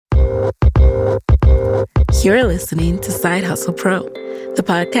You're listening to Side Hustle Pro, the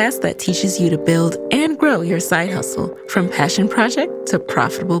podcast that teaches you to build and grow your side hustle from passion project to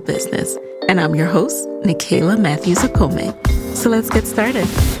profitable business. And I'm your host, Nikayla Matthews-Okome. So let's get started.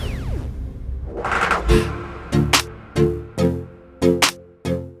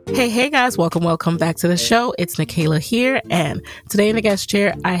 Hey guys, welcome back to the show. It's Nikayla here, and today in the guest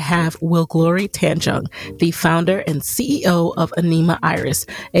chair, I have Wilglory Tanjong, the founder and CEO of Anima Iris,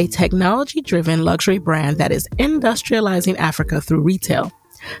 a technology-driven luxury brand that is industrializing Africa through retail.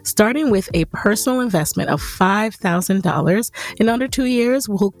 Starting with a personal investment of $5,000, in under 2 years,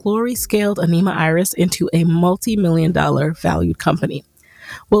 Wilglory scaled Anima Iris into a multi-million-dollar valued company.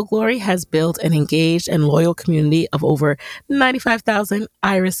 Wilglory has built an engaged and loyal community of over 95,000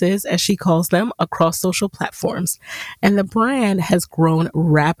 irises, as she calls them, across social platforms. And the brand has grown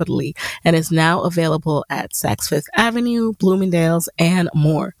rapidly and is now available at Saks Fifth Avenue, Bloomingdale's, and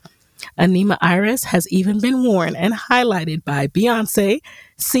more. Anima Iris has even been worn and highlighted by Beyoncé,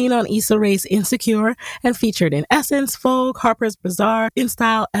 seen on Issa Rae's Insecure, and featured in Essence, Vogue, Harper's Bazaar,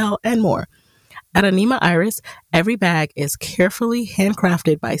 InStyle, Elle, and more. At Anima Iris, every bag is carefully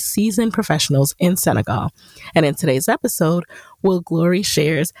handcrafted by seasoned professionals in Senegal. And in today's episode, Wilglory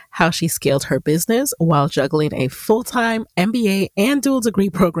shares how she scaled her business while juggling a full-time MBA and dual degree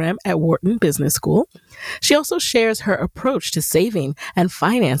program at Wharton Business School. She also shares her approach to saving and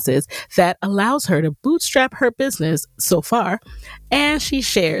finances that allows her to bootstrap her business so far. And she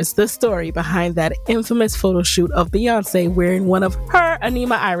shares the story behind that infamous photo shoot of Beyoncé wearing one of her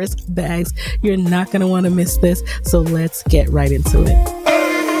Anima Iris bags. You're not going to want to miss this, so let's get right into it.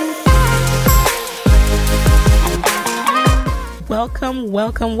 Welcome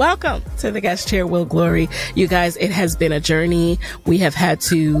to the guest chair, Wilglory. You guys, it has been a journey. We have had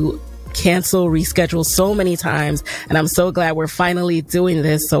to cancel, reschedule so many times, and I'm so glad we're finally doing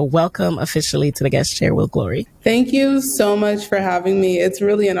this. So welcome officially to the guest chair, Wilglory. Thank you so much for having me. It's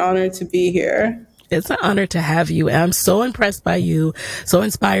really an honor to be here. It's an honor to have you. And I'm so impressed by you, so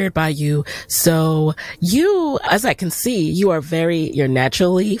inspired by you. So you, as I can see, you're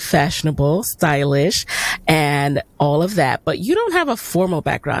naturally fashionable, stylish, and all of that, but you don't have a formal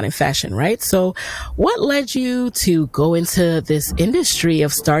background in fashion, right? So what led you to go into this industry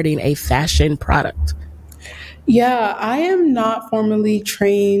of starting a fashion product? Yeah, I am not formally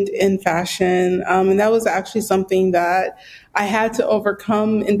trained in fashion. And that was actually something that I had to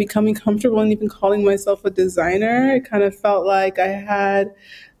overcome in becoming comfortable and even calling myself a designer. It kind of felt like I had,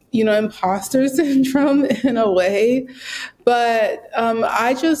 imposter syndrome in a way. But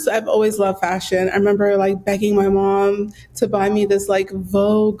I've always loved fashion. I remember begging my mom to buy me this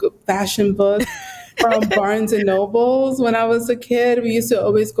Vogue fashion book from Barnes and Nobles when I was a kid. We used to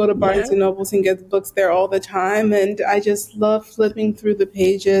always go to Barnes and Nobles and get books there all the time. And I just loved flipping through the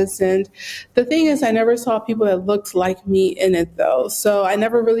pages. And the thing is, I never saw people that looked like me in it, though. So I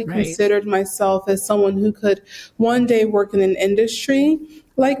never really considered myself as someone who could one day work in an industry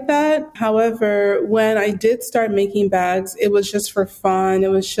like that. However, when I did start making bags, it was just for fun. It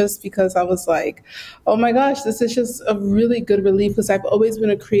was just because I was like, oh my gosh, this is just a really good relief, because I've always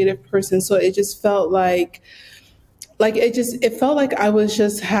been a creative person. So it just felt it felt like I was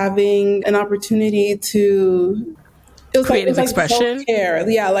just having an opportunity to, it was creative expression. Self-care.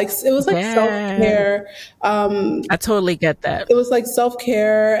 Yeah, it was self-care. I totally get that. It was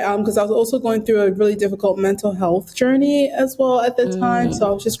self-care because I was also going through a really difficult mental health journey as well at the time. So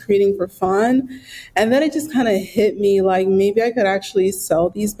I was just creating for fun. And then it just kind of hit me maybe I could actually sell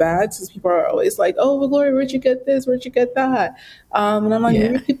these bags, because people are always like, oh, Wilglory, where'd you get this? Where'd you get that? And I'm like,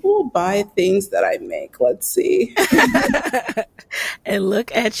 maybe people will buy things that I make. Let's see. And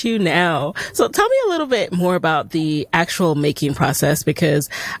look at you now. So tell me a little bit more about the actual making process, because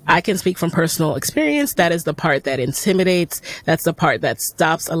I can speak from personal experience. That is the part that intimidates. That's the part that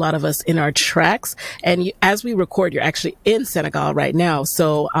stops a lot of us in our tracks. And as we record, you're actually in Senegal right now.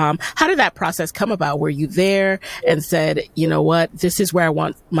 So how did that process come about? Were you there and said, you know what, this is where I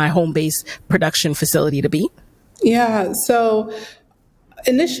want my home-based production facility to be? Yeah. So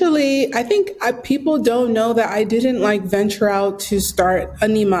initially, I think people don't know that I didn't venture out to start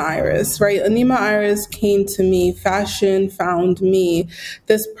Anima Iris, right? Anima Iris came to me. Fashion found me.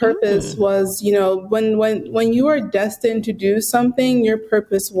 This purpose was, when you are destined to do something, your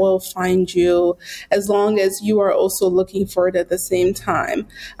purpose will find you, as long as you are also looking for it at the same time.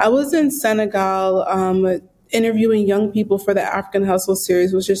 I was in Senegal, interviewing young people for the African Hustle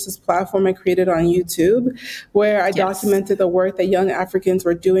series, was just this platform I created on YouTube where I documented the work that young Africans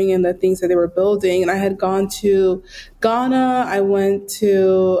were doing and the things that they were building. And I had gone to Ghana, I went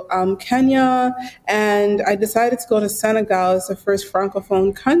to Kenya, and I decided to go to Senegal as the first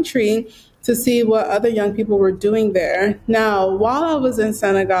Francophone country to see what other young people were doing there. Now, while I was in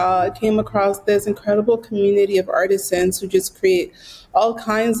Senegal, I came across this incredible community of artisans who just create all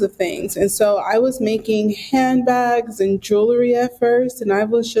kinds of things. And so I was making handbags and jewelry at first, and I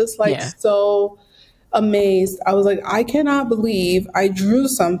was just like Yeah. so amazed. I was like, I cannot believe I drew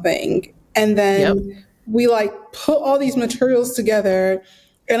something and Yep. then we like put all these materials together,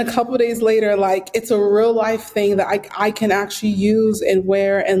 and a couple of days later, like it's a real life thing that I can actually use and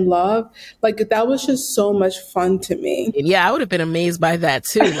wear and love. Like that was just so much fun to me. And yeah, I would have been amazed by that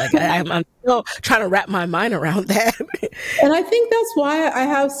too. Like I'm still trying to wrap my mind around that. And I think that's why I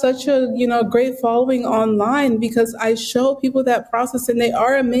have such a, great following online, because I show people that process and they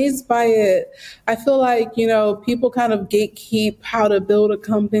are amazed by it. I feel like, people kind of gatekeep how to build a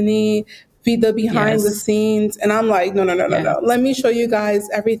company, be the behind the Yes. scenes. And I'm like, no, no, no, no, Yeah. no. Let me show you guys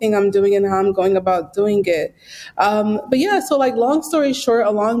everything I'm doing and how I'm going about doing it. But yeah, so like long story short,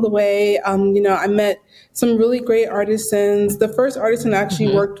 along the way, I met some really great artisans. The first artisan I actually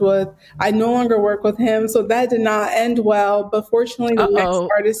Hmm. worked with, I no longer work with him. So that did not end well. But fortunately, the next Uh-oh.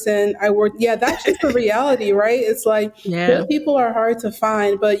 artisan I worked, yeah, that's just the reality, right? It's like Yeah. good people are hard to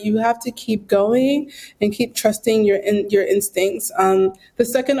find, but you have to keep going and keep trusting your instincts. The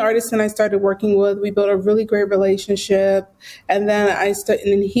second artisan I started working with, we built a really great relationship. And then and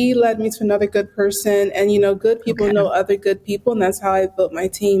then he led me to another good person. And, good people Okay. know other good people. And that's how I built my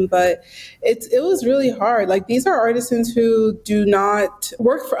team. But it was really hard. Like these are artisans who do not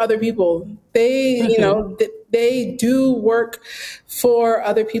work for other people. Hmm. They do work for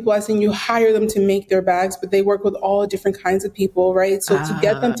other people, as in you hire them to make their bags, but they work with all different kinds of people, right? So to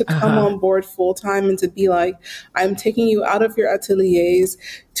get them to come Uh-huh. on board full time and to be like, I'm taking you out of your ateliers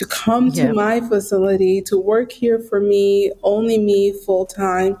to come to Yep. my facility to work here for me, only me full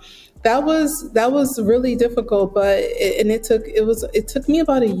time. That was really difficult, but it took me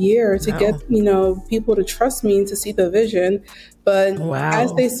about a year to get Wow. people to trust me and to see the vision. But as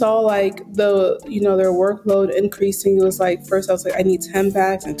Wow. they saw like their workload increasing, it was like first I was like I need 10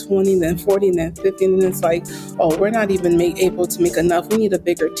 bags and 20, then 40, and then 50, and then it's like, oh, we're not even able to make enough. We need a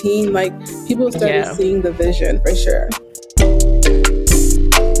bigger team. Like people started Yeah. seeing the vision for sure.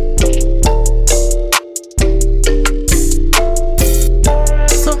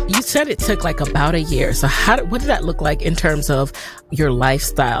 So you said it took like about a year. So what did that look like in terms of your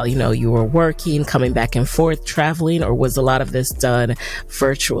lifestyle? You were working, coming back and forth, traveling, or was a lot of this done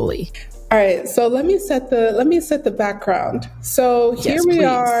virtually? All right, so let me set the background. So here Yes, we please.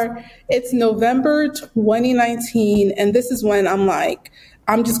 are. It's November 2019, and this is when I'm like,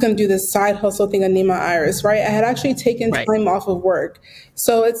 I'm just going to do this side hustle thing on Nima Iris, right? I had actually taken Right. time off of work.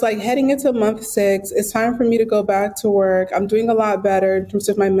 So it's like heading into month 6. It's time for me to go back to work. I'm doing a lot better in terms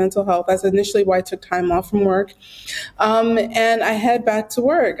of my mental health. That's initially why I took time off from work. And I head back to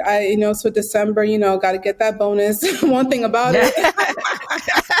work. So December, got to get that bonus. One thing about Yeah. it.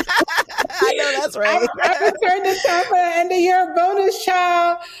 I know that's right. I returned the time for the end of year bonus,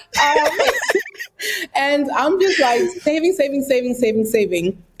 child. Um, and I'm just like saving, saving, saving, saving,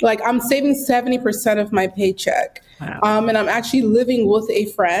 saving. Like I'm saving 70% of my paycheck. Wow. And I'm actually living with a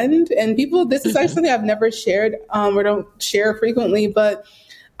friend. And people, this is actually Hmm. something I've never shared or don't share frequently, but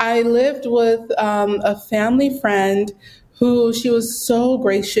I lived with a family friend who she was so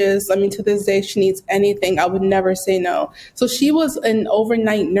gracious. I mean, to this day, she needs anything. I would never say no. So she was an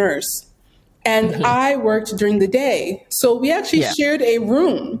overnight nurse and Hmm. I worked during the day. So we actually Yeah. shared a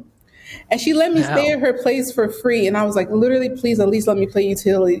room. And she let me stay Wow. at her place for free. And I was like, literally, please at least let me pay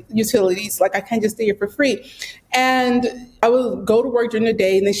utilities. Like, I can't just stay here for free. And I would go to work during the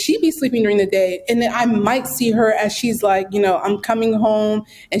day, and then she'd be sleeping during the day. And then I might see her as she's like, I'm coming home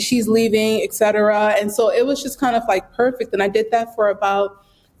and she's leaving, etc. And so it was just kind of like perfect. And I did that for about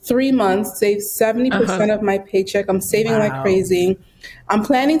 3 months, saved Uh-huh. 70% of my paycheck. I'm saving like Wow. crazy. I'm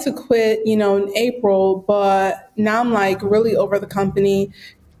planning to quit, in April, but now I'm like really over the company.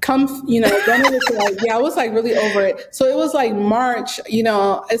 Then it was like, yeah, I was like really over it. So it was like March,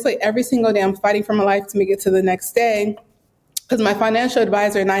 it's like every single day I'm fighting for my life to make it to the next day. Because my financial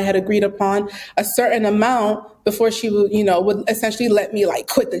advisor and I had agreed upon a certain amount before she would essentially let me like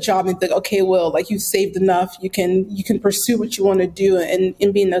quit the job and think, okay, well, like you saved enough, you can pursue what you want to do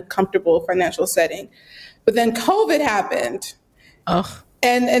and be in a comfortable financial setting. But then COVID happened. Oh,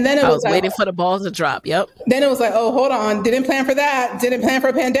 And then it I was was like, waiting for the balls to drop. Yep. oh, hold on, didn't plan for that, didn't plan for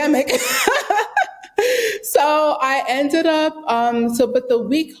a pandemic. So I ended up, but the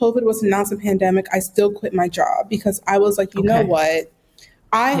week COVID was announced a pandemic, I still quit my job because I was like, you know Okay. what?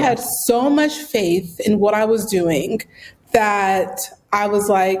 I Yeah. had so much faith in what I was doing that I was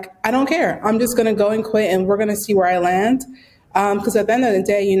like, I don't care. I'm just going to go and quit and we're going to see where I land. Because at the end of the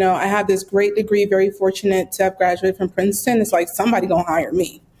day, I have this great degree, very fortunate to have graduated from Princeton. It's like somebody going to hire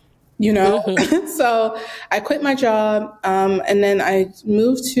me, you know? Mm-hmm. So I quit my job, and then I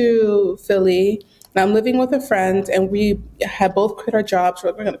moved to Philly. And I'm living with a friend, and we had both quit our jobs.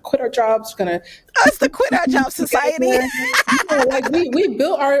 We're going to quit our jobs. We're going to Us, the Quit Our Job Society. like we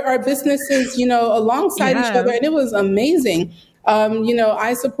built our businesses, alongside each Yeah. other, and it was amazing.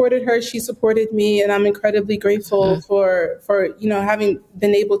 I supported her, she supported me, and I'm incredibly grateful for having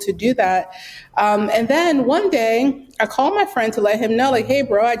been able to do that. And then one day, I called my friend to let him know, like, hey,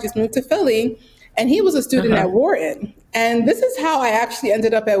 bro, I just moved to Philly, and he was a student Uh-huh. at Wharton. And this is how I actually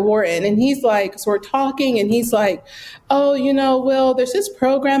ended up at Wharton. And he's like, so we're talking, and he's like, oh, Will, there's this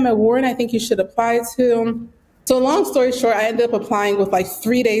program at Wharton I think you should apply to. So long story short, I ended up applying with like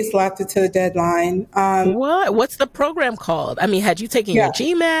 3 days left to the deadline. What? What's the program called? I mean, had you taken your Yeah.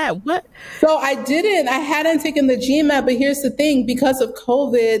 GMAT? What? So I hadn't taken the GMAT, but here's the thing, because of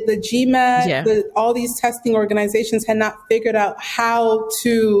COVID, the GMAT, Yeah. all these testing organizations had not figured out how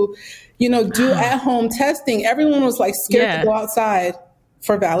to, do at-home testing. Everyone was like scared Yeah. to go outside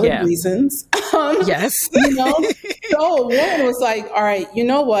for valid Yeah. reasons. Yes. So Warren was like, all right, you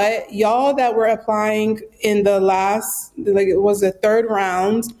know what? Y'all that were applying in the last, like it was the third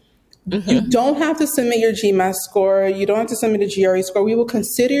round, you don't have to submit your GMAT score. You don't have to submit a GRE score. We will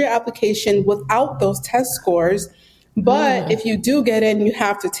consider your application without those test scores. But if you do get in, you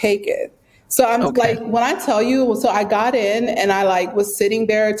have to take it. So I'm Okay. like, when I tell you, so I got in and I like was sitting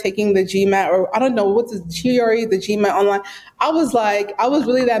there taking the GMAT, or I don't know what's the GRE, the GMAT online. I was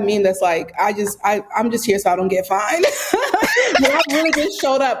really that mean. That's like, I'm just here so I don't get fined. When I really just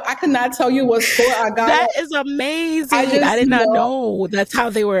showed up, I could not tell you what score I got. That is amazing. I just, did not know that's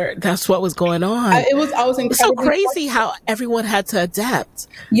how they were. That's what was going on. I was It's so incredibly crazy how everyone had to adapt.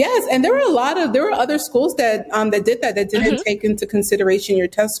 Yes, and there were other schools that did that didn't take into consideration your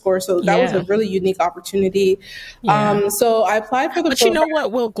test score. So that was a really unique opportunity. Yeah. So I applied for the But program. you know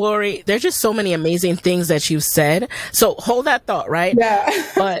what, Wilglory? There's just so many amazing things that you said. So hold that thought, right? Yeah.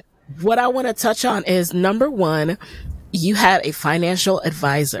 But what I want to touch on is number one, you had a financial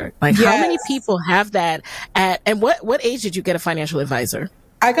advisor. Like how many people have that and what age did you get a financial advisor?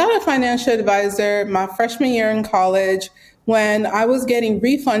 I got a financial advisor my freshman year in college when I was getting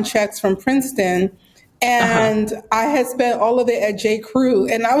refund checks from Princeton, and I had spent all of it at J. Crew,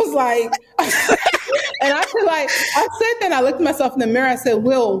 and I was like, and I said that, I looked at myself in the mirror. I said,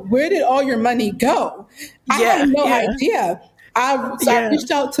 Will, where did all your money go? I had no idea. I reached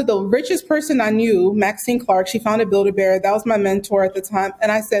out to the richest person I knew, Maxine Clark. She founded Build-A-Bear. That was my mentor at the time.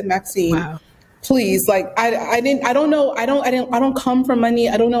 And I said, Maxine, please, like, I don't come from money.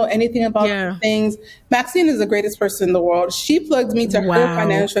 I don't know anything about things. Maxine is the greatest person in the world. She plugged me to her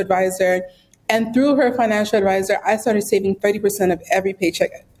financial advisor. And through her financial advisor, I started saving 30% of every paycheck.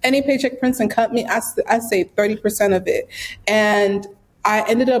 Any paycheck Princeton cut me, I saved 30% of it. And I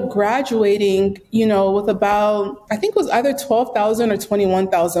ended up graduating, with about, I think it was either 12,000 or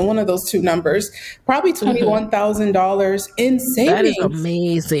 21,000, one of those two numbers, probably $21,000 in savings. That is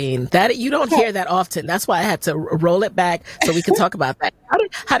amazing. That you don't hear that often. That's why I had to roll it back so we could talk about that.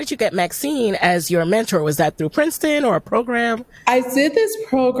 How did you get Maxine as your mentor? Was that through Princeton or a program? I did this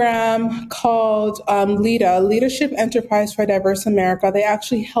program called LEADA, Leadership Enterprise for Diverse America. They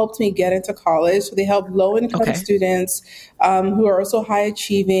actually helped me get into college. So they help low-income students who are also high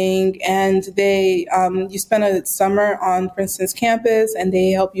achieving, and they you spend a summer on Princeton's campus, and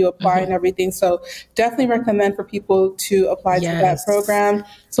they help you apply and everything. So definitely recommend for people to apply to that program.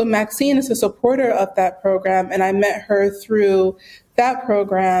 So Maxine is a supporter of that program, and I met her through that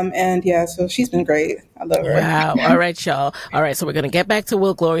program, and so she's been great. I love her. Wow. All right, y'all. All right, so we're going to get back to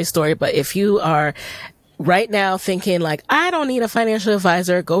Wilglory's story, but if you are right now thinking like, I don't need a financial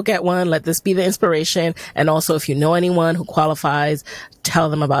advisor, go get one. Let this be the inspiration. And also, if you know anyone who qualifies, tell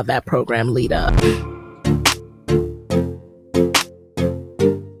them about that program, LEADA.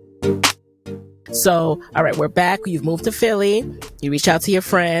 So, all right, we're back. You've moved to Philly. You reach out to your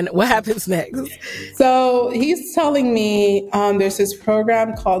friend. What happens next? So he's telling me there's this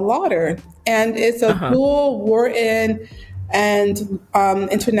program called Lauder, and it's a dual Wharton and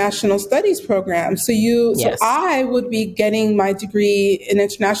international studies program. So I would be getting my degree in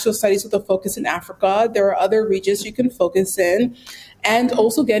international studies with a focus in Africa. There are other regions you can focus in, and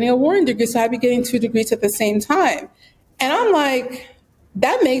also getting a Wharton degree. So I'd be getting 2 degrees at the same time. And I'm like,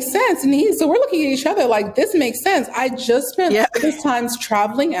 that makes sense. And so we're looking at each other like, this makes sense. I just spent Yeah. all this time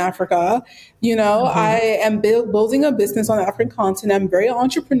traveling Africa. You know, I am building a business on the African continent. I'm very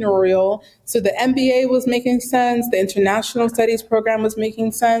entrepreneurial. So the MBA was making sense. The international studies program was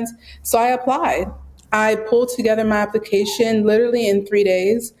making sense. So I applied. I pulled together my application literally in 3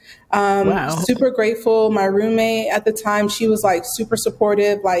 days. Wow. Super grateful. My roommate at the time, she was like super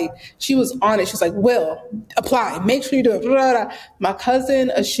supportive. Like she was on it. She's like, Will, apply. Make sure you do it. My cousin,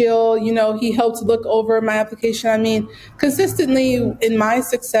 Ashil, you know, he helped look over my application. I mean, consistently in my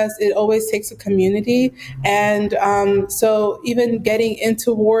success, it always takes a community. And so even getting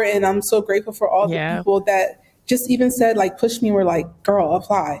into war, and I'm so grateful for all the people that just even said, like, push me, were like, girl,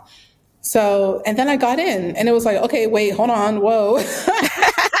 apply. So, and then I got in and it was like, okay, wait, hold on. Whoa.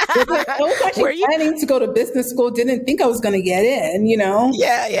 I was actually planning to go to business school. Didn't think I was going to get in, you know?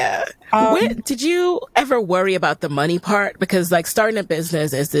 Yeah. Did you ever worry about the money part? Because like starting a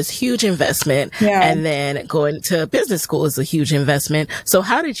business is this huge investment and then going to business school is a huge investment. So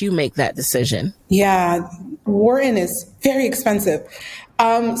how did you make that decision? Yeah. Wharton is very expensive.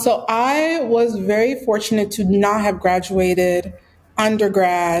 So I was very fortunate to not have graduated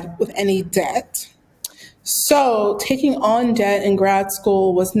undergrad with any debt. So taking on debt in grad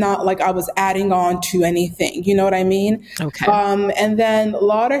school was not like I was adding on to anything. You know what I mean? Okay. And then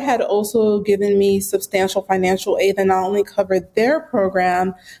Lauder had also given me substantial financial aid that not only covered their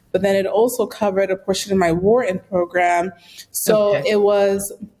program, but then it also covered a portion of my Wharton program. So it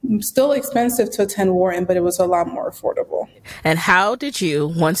was still expensive to attend Wharton, but it was a lot more affordable. And how did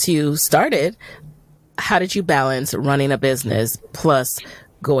you, once you started, how did you balance running a business plus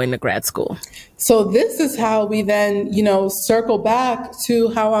going to grad school? So this is how we then, you know, circle back to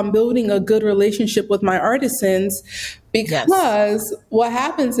how I'm building a good relationship with my artisans, because what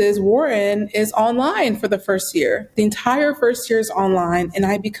happens is Wharton is online for the first year. The entire first year is online, and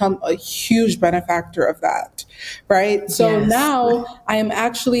I become a huge benefactor of that, right? So now I am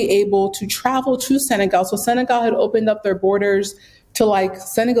actually able to travel to Senegal. So Senegal had opened up their borders to like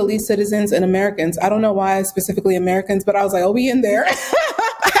Senegalese citizens and Americans. I don't know why specifically Americans, but I was like, oh, we in there. I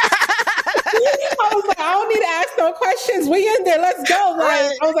was like, I don't need to ask no questions. We in there. Let's go.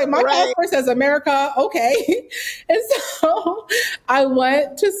 Like, I was like, my passport says America. Okay. And so I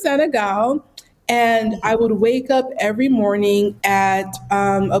went to Senegal, and I would wake up every morning at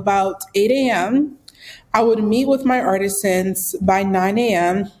about 8 a.m. I would meet with my artisans by 9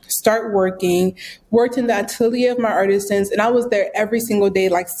 a.m., start working, worked in the atelier of my artisans, and I was there every single day,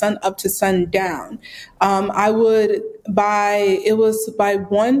 like sun up to sun down. It was by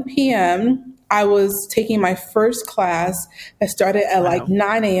 1 p.m., I was taking my first class that started at like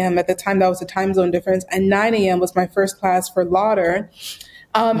 9 a.m. At the time, that was a time zone difference. And 9 a.m. was my first class for Lauder.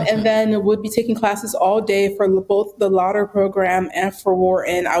 And then would be taking classes all day for both the Lauder program and for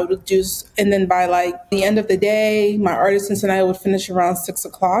Wharton. I would and then by like the end of the day, my artisans and I would finish around 6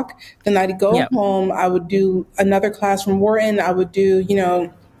 o'clock. Then I'd go home. I would do another class from Wharton. I would do,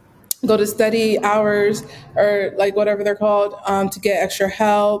 go to study hours or like whatever they're called, to get extra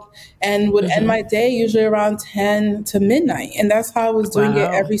help, and would end my day usually around 10 to midnight. And that's how I was doing it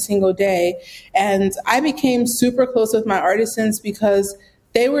every single day. And I became super close with my artisans because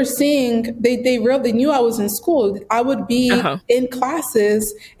they were seeing, they really knew I was in school. I would be in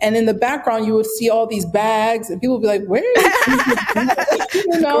classes, and in the background, you would see all these bags, and people would be like, where is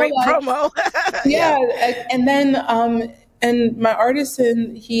this? Great promo. And then, and my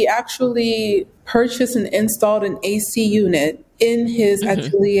artisan, he actually purchased and installed an AC unit in his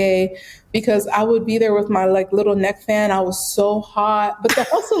atelier, because I would be there with my like little neck fan. I was so hot, but the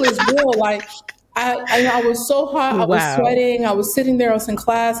hustle is real. Like I was so hot. I was sweating. I was sitting there. I was in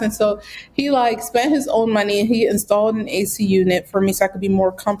class. And so he like spent his own money, and he installed an AC unit for me so I could be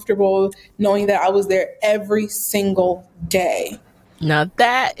more comfortable knowing that I was there every single day. Now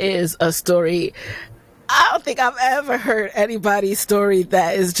that is a story. I don't think I've ever heard anybody's story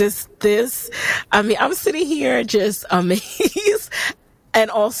that is just this. I mean, I'm sitting here just amazed and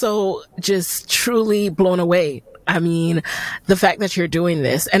also just truly blown away. I mean, the fact that you're doing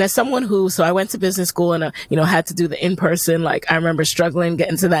this, and as someone so I went to business school and, had to do the in-person, like I remember struggling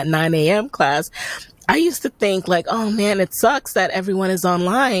getting to that 9 a.m. class. I used to think like, oh man, it sucks that everyone is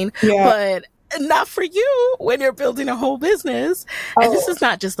online, but not for you when you're building a whole business. And this is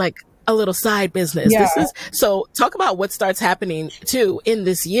not just like a little side business. So talk about what starts happening too in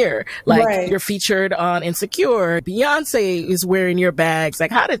this year. Like you're featured on Insecure. Beyonce is wearing your bags. Like,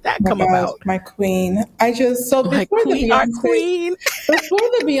 how did that come about? My queen. Before the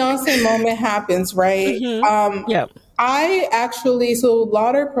Beyonce moment happens, right? I actually, so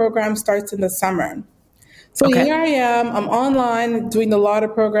Lauder program starts in the summer. So Okay. here I am, I'm online doing the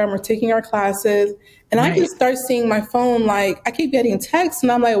LAUDA program, we're taking our classes, and I Right. just start seeing my phone, like, I keep getting texts,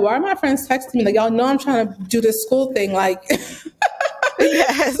 and I'm like, why are my friends texting me? Like, y'all know I'm trying to do this school thing, like,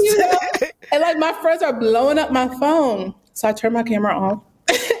 Yes. you know? And like, my friends are blowing up my phone. So I turn my camera off,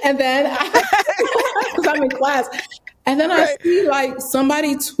 and then because I'm in class, and then I Right. see like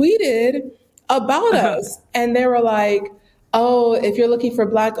somebody tweeted about Uh-huh. us, and they were like, "Oh, if you're looking for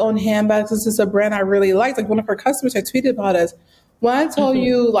black-owned handbags, this is a brand I really like." Like one of our customers had tweeted about us. When I told Hmm.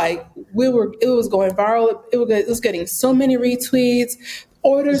 you, like it was going viral. It was getting so many retweets.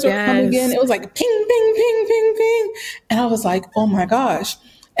 Orders were coming in. Yes. It was like ping, ping, ping, ping, ping, and I was like, "Oh my gosh."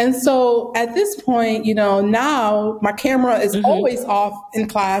 And so at this point, now my camera is Hmm. always off in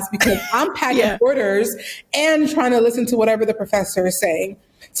class because I'm packing Yeah. orders and trying to listen to whatever the professor is saying.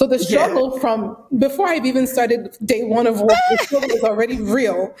 So the Yeah. struggle from before I've even started day one of work, the struggle is already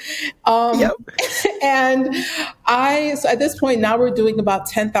real. Um, Yep. and so at this point now we're doing about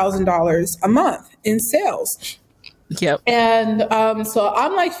 $10,000 a month in sales. Yep. And so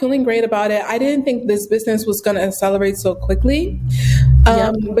I'm like feeling great about it. I didn't think this business was going to accelerate so quickly.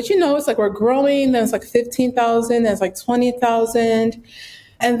 Yep. But it's like we're growing. Then it's like 15,000. Then it's like 20,000.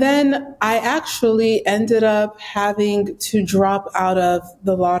 And then I actually ended up having to drop out of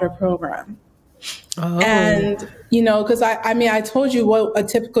the LAUDER program. Oh. And, because I mean, I told you what a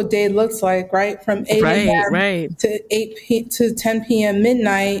typical day looks like, right? From 8 Right. a.m. Right. to 10 p.m.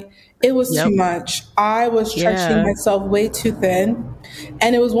 midnight. It was too Yep. much. I was stretching Yeah. myself way too thin.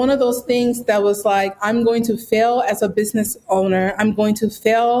 And it was one of those things that was like, I'm going to fail as a business owner. I'm going to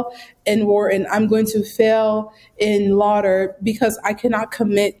fail in Wharton. I'm going to fail in Lauder because I cannot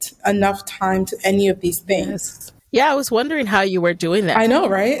commit enough time to any of these things. Yes. Yeah. I was wondering how you were doing that. I know,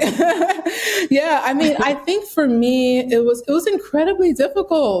 right? Yeah, I mean, I think for me, it was incredibly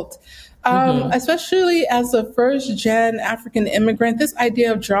difficult, Hmm. especially as a first gen African immigrant. This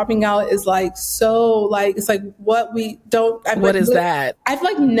idea of dropping out is like so like it's like what we don't. What is that? I've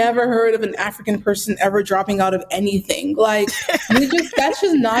like never heard of an African person ever dropping out of anything. Like that's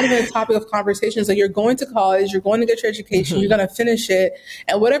just not even a topic of conversation. So you're going to college, you're going to get your education, Hmm. you're going to finish it,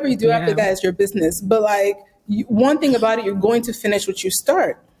 and whatever you do after Yeah. that is your business. But like one thing about it, you're going to finish what you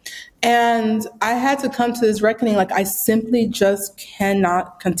start. And I had to come to this reckoning, like I simply just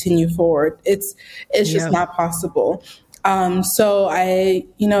cannot continue forward. It's just Yeah. not possible. So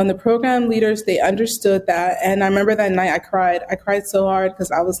and the program leaders, they understood that. And I remember that night I cried. I cried so hard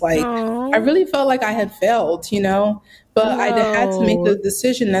because I was like, I Oh. really felt like I had failed. But I had to make the No.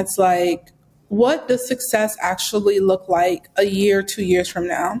 decision that's like, what does success actually look like a year, 2 years from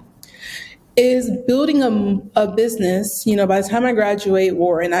now? Is building a business, by the time I graduate,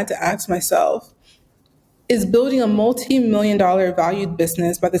 Warren, I had to ask myself, is building a multi-million dollar valued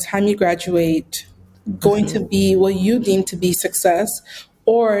business by the time you graduate going Hmm. to be what you deem to be success?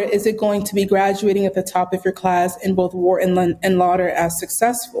 Or is it going to be graduating at the top of your class in both Wharton and Lauder as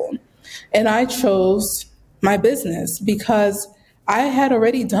successful? And I chose my business because I had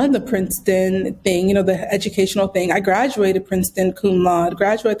already done the Princeton thing, the educational thing. I graduated Princeton cum laude,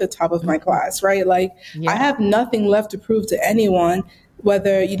 graduated at the top of my Hmm. class, right? Like I Yeah. have nothing left to prove to anyone,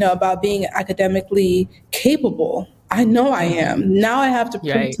 whether, about being academically capable. I know I Hmm. am. Now I have to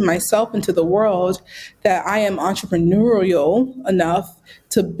prove Right. to myself and to the world that I am entrepreneurial enough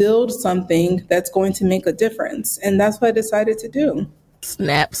to build something that's going to make a difference. And that's what I decided to do.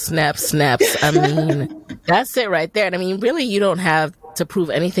 Snap, snap, snaps. I mean, that's it right there. And I mean, really, you don't have to prove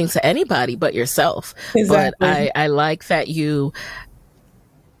anything to anybody but yourself. But Exactly. I like that you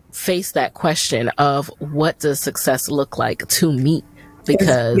face that question of what does success look like to me?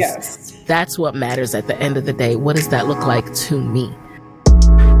 Because Yes. that's what matters at the end of the day. What does that look like to me?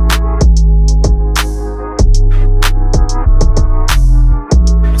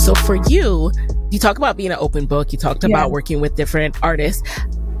 So for you, you talk about being an open book. You talked Yeah. about working with different artists.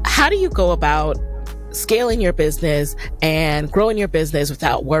 How do you go about scaling your business and growing your business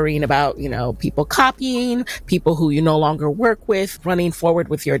without worrying about, people copying, people who you no longer work with, running forward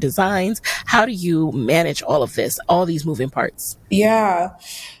with your designs? How do you manage all of this, all these moving parts? Yeah.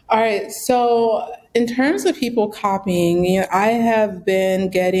 All right. So, in terms of people copying, I have been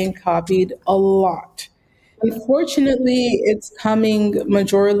getting copied a lot. Unfortunately, it's coming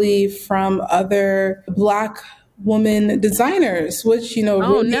majorly from other Black woman designers, which, Oh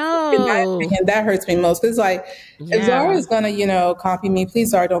really, in my no. opinion, that hurts me most. Because, like, if Zara Yeah. is going to, copy me, please,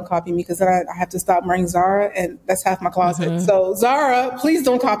 Zara, don't copy me because then I have to stop wearing Zara and that's half my closet. Hmm. So, Zara, please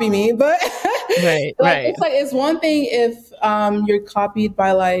don't copy me. But, Right, like, right. it's like, it's one thing if you're copied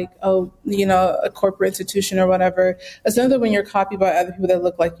by, like, a corporate institution or whatever. It's another when you're copied by other people that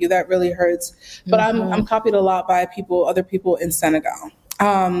look like you. That really hurts. But I'm Hmm. copied a lot by other people in Senegal.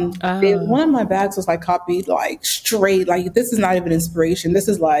 Oh, One of my bags was like copied like straight. Like, this is not even inspiration. This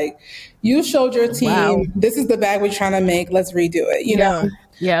is like, you showed your wow. team. This is the bag we're trying to make. Let's redo it. Yeah.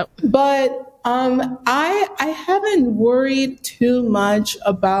 Yep. But I haven't worried too much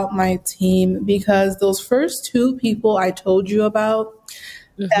about my team because those first two people I told you about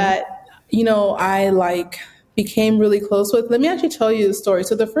Hmm. that I like became really close with. Let me actually tell you the story.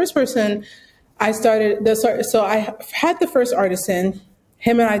 So the first person I started the so I had the first artisan.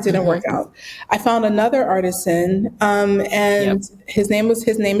 Him and I didn't Hmm. work out. I found another artisan, Yep. and his name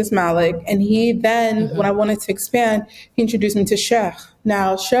is Malik. And he then, when Hmm. I wanted to expand, he introduced me to Sheikh.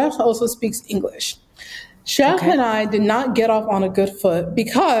 Now Sheikh also speaks English. Sheikh Okay. and I did not get off on a good foot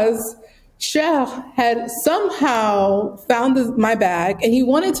because Sheikh had somehow found my bag and he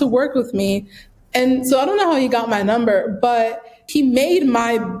wanted to work with me. And so I don't know how he got my number, but he made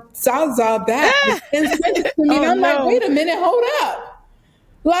my Zaza bag and sent it to me. And Oh I'm like, no. wait a minute, hold up.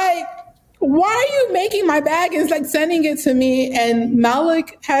 Like, why are you making my bag and like sending it to me? And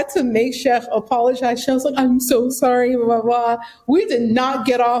Malik had to make Chef apologize. She was like, I'm so sorry, blah, blah, blah. We did not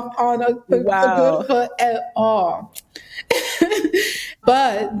get off on a good Wow. foot at all.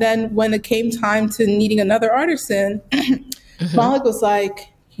 But then when it came time to needing another artisan, Hmm. Malik was like,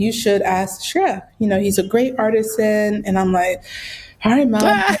 you should ask Chef. He's a great artisan. And I'm like, all right,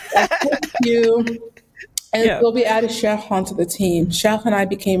 Malik, I trust you. And Yeah. so we added Chef onto the team. Chef and I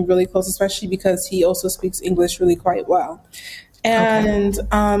became really close, especially because he also speaks English really quite well. Okay.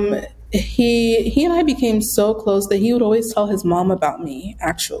 And he and I became so close that he would always tell his mom about me,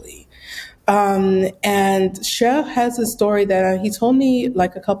 actually. And Chef has a story that he told me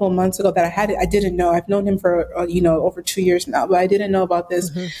like a couple of months ago that I didn't know. I've known him for over 2 years now, but I didn't know about this.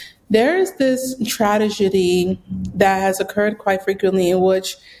 Hmm. There is this tragedy that has occurred quite frequently in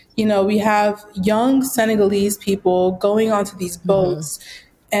which we have young Senegalese people going onto these Hmm. boats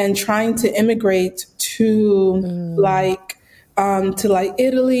and trying to immigrate to Mm. like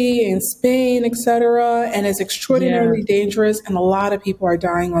Italy and Spain, etc. And it's Yeah. extraordinarily dangerous, and a lot of people are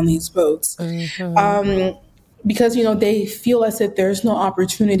dying on these boats Hmm. because they feel as if there's no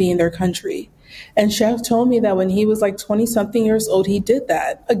opportunity in their country. And Chef told me that when he was like 20 something years old, he did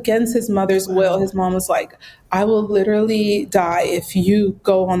that against his mother's will. Wow. His mom was like, I will literally die if you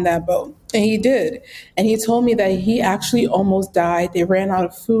go on that boat. And he did. And he told me that he actually almost died. They ran out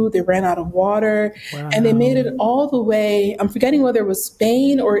of food, they ran out of water, and they made Wow. it all the way. I'm forgetting whether it was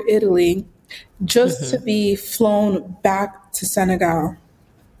Spain or Italy, just to Hmm. be flown back to Senegal.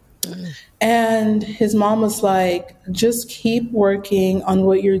 Mm. And his mom was like, just keep working on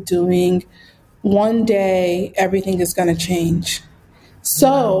what you're doing. One day, everything is going to change. Wow.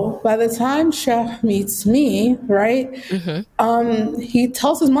 So by the time Chef meets me, right, Hmm. he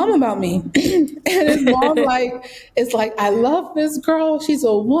tells his mom about me. And his mom is like, I love this girl. She's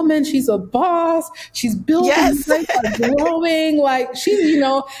a woman. She's a boss. She's building. You Yes. guys are growing. Like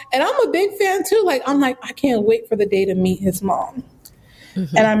and I'm a big fan too. Like, I'm like, I can't wait for the day to meet his mom. And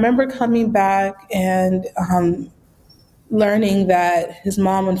Hmm. I remember coming back and learning that his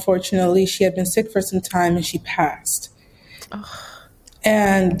mom, unfortunately, she had been sick for some time and she passed. Oh,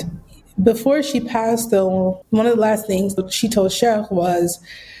 And before she passed, though, one of the last things she told Chef was,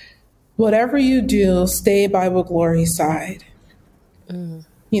 whatever you do, stay by Wilglory's side. mm.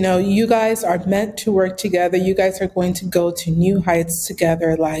 You guys are meant to work together. You guys are going to go to new heights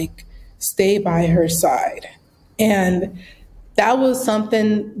together. Like, stay by her side. And that was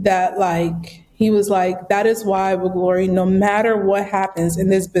something that, like, he was like, that is why with Glory, no matter what happens in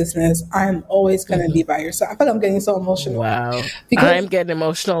this business, I'm always going to Hmm. be by your side. I feel like I'm getting so emotional Wow. I'm because getting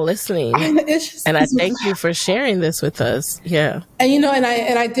emotional listening. it's just, And I thank you for sharing this with us. Yeah. and and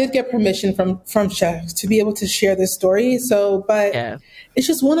I did get permission from Chef to be able to share this story. So, but Yeah. it's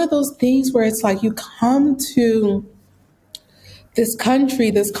just one of those things where it's like you come to this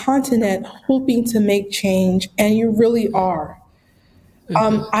country, this continent, hoping to make change, and you really are.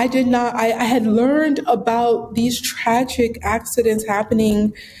 Hmm. I did not. I had learned about these tragic accidents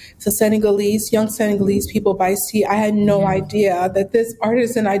happening to young Senegalese people by sea. I had no Yeah. idea that this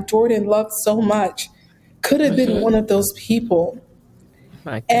artisan I adored and loved so much could have been Hmm. one of those people.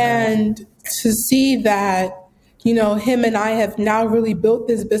 My God. And to see that, him and I have now really built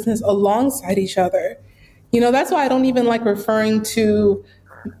this business alongside each other That's why I don't even like referring to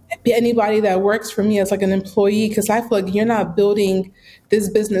anybody that works for me as like an employee, because I feel like you're not building this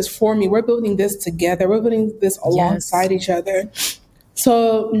business for me. We're building this together. We're building this Yes. alongside each other.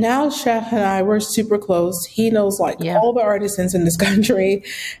 So now Chef and I, we're super close. He knows like Yeah. all the artisans in this country.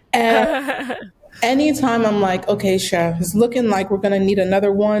 And anytime I'm like, okay, Chef, it's looking like we're going to need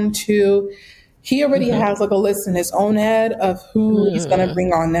another one, two. He already has like a list in his own head of who he's going to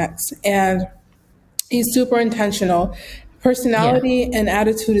bring on next. And he's super intentional. Yeah. Personality and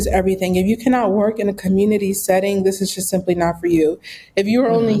attitude is everything. If you cannot work in a community setting, this is just simply not for you. If you are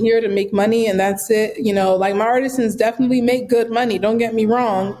only here to make money and that's it, like my artisans definitely make good money, don't get me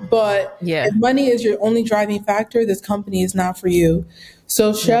wrong. But Yeah. if money is your only driving factor, this company is not for you. So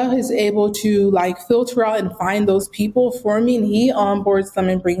Yep. Shell is able to like filter out and find those people for me, and he onboards them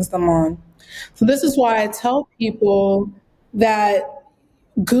and brings them on. So this is why I tell people that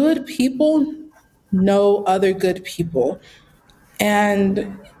good people know other good people.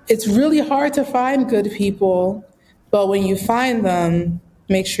 And it's really hard to find good people, but when you find them,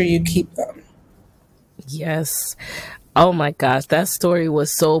 make sure you keep them. Yes. Oh my gosh, that story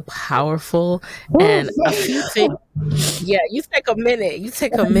was so powerful. And a few things, yeah, you take a minute. You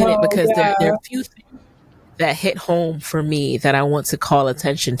take a minute No, because there yeah, are a few things that hit home for me that I want to call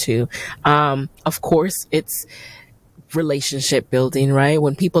attention to. Of course, it's relationship building, right?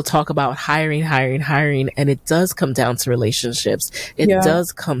 When people talk about hiring, and it does come down to relationships. It yeah,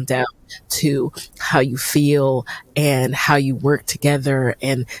 does come down to how you feel and how you work together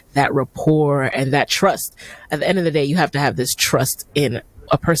and that rapport and that trust. At the end of the day, you have to have this trust in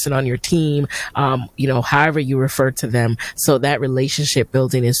a person on your team, however you refer to them. So that relationship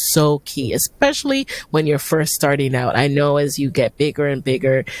building is so key, especially when you're first starting out. I know as you get bigger and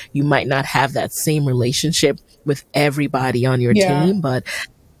bigger, you might not have that same relationship with everybody on your yeah. team, but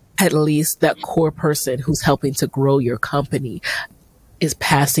at least that core person who's helping to grow your company is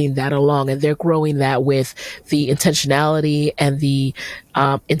passing that along, and they're growing that with the intentionality and the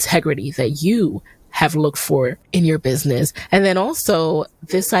integrity that you have looked for in your business. And then also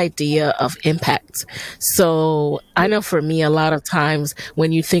this idea of impact. So I know for me, a lot of times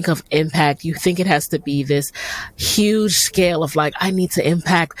when you think of impact, you think it has to be this huge scale of like, I need to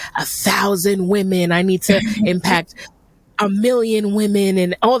impact 1,000 women. I need to impact 1,000,000 women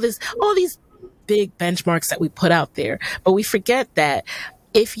and all these big benchmarks that we put out there. But we forget that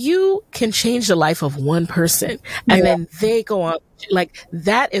if you can change the life of one person and Yeah. then they go on, like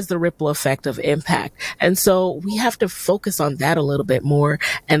that is the ripple effect of impact. And so we have to focus on that a little bit more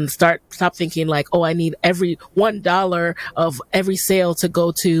and stop thinking like, oh, I need every $1 of every sale to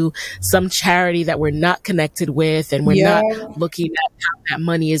go to some charity that we're not connected with. And we're Yeah. not looking at how that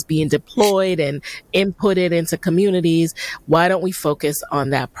money is being deployed and inputted into communities. Why don't we focus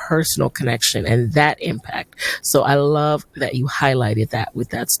on that personal connection and that impact? So I love that you highlighted that with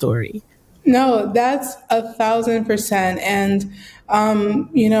that story. No, that's 1,000%. And,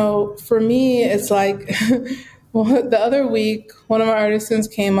 for me, it's like, well, the other week, one of my artisans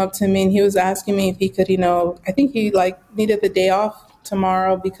came up to me and he was asking me if he could, I think he like needed the day off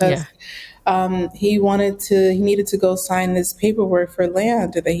tomorrow because Yeah. he needed to go sign this paperwork for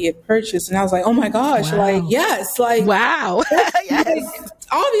land that he had purchased. And I was like, oh my gosh, like, Wow. yes, like, Wow. like Yes.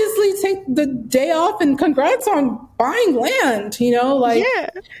 obviously take the day off and congrats on buying land, like, Yeah.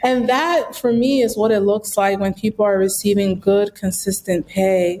 and that for me is what it looks like when people are receiving good, consistent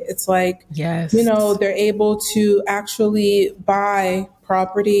pay. It's like, Yes. they're able to actually buy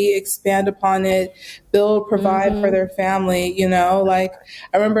property, expand upon it, build, provide for Hmm. their family, like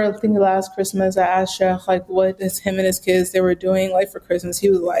I remember I think last Christmas I asked Sheikh like what is him and his kids they were doing like for Christmas. He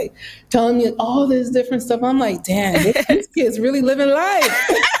was like telling me all this different stuff. I'm like, damn, this kid's really living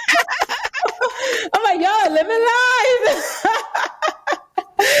life. I'm like, y'all living life.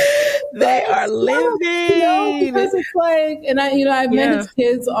 They are Because living. it's like, and I've met Yeah. his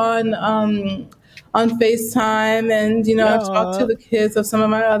kids on FaceTime, and I've talked to Aw. the kids of some of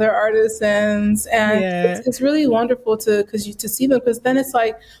my other artisans, and Yeah. it's really wonderful to see them because then it's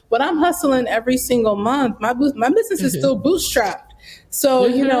like when I'm hustling every single month, my business is Hmm. still bootstrapped. So,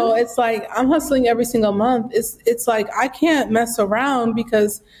 Hmm. it's like I'm hustling every single month. It's like I can't mess around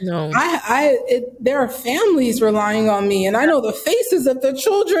because No. there are families relying on me, and I know the faces of the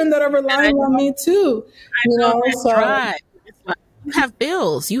children that are And I relying on me too. know that So drive. It's like you have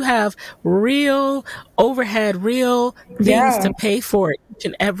bills. You have real overhead, real things yeah, to pay for each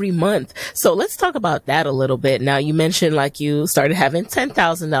and every month. So let's talk about that a little bit. Now you mentioned like you started having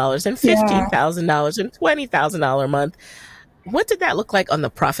 $10,000 and yeah. $15,000 and $20,000 a month. What did that look like on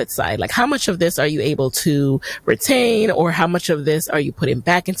the profit side? Like how much of this are you able to retain or how much of this are you putting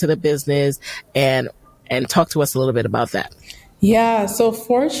back into the business? And and talk to us a little bit about that. Yeah, so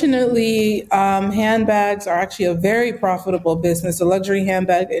fortunately, handbags are actually a very profitable business. The luxury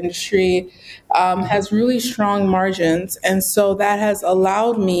handbag industry has really strong margins. And so that has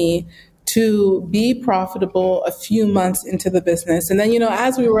allowed me to be profitable a few months into the business. And then,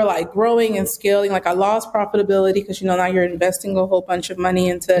 as we were like growing and scaling, like I lost profitability because, now you're investing a whole bunch of money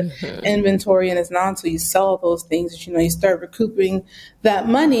into inventory, and it's not until you sell those things that, you start recouping that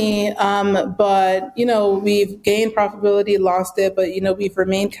money. But, we've gained profitability, lost it, but, we've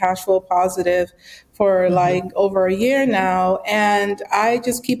remained cash flow positive for like over a year now. And I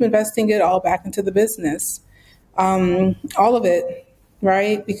just keep investing it all back into the business. All of it.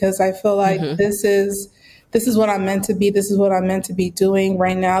 Right? Because I feel like this is what I'm meant to be. This is what I'm meant to be doing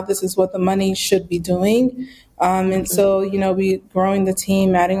right now. This is what the money should be doing. And so, we growing the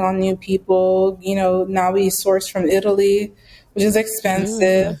team, adding on new people, now we source from Italy, which is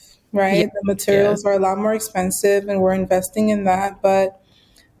expensive, right? Yeah. The materials are a lot more expensive, and we're investing in that. But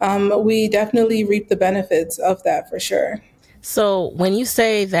we definitely reap the benefits of that for sure. So when you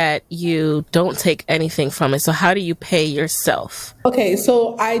say that you don't take anything from it, so how do you pay yourself? Okay,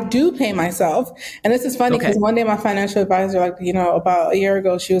 so I do pay myself. And this is funny because one day my financial advisor, about a year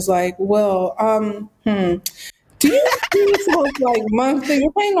ago, she was like, well, do you see yourself like monthly?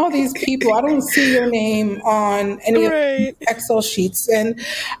 You're paying all these people. I don't see your name on any of these Excel sheets. And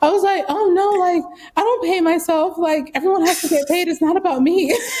I was like, oh no, like I don't pay myself. Like everyone has to get paid. It's not about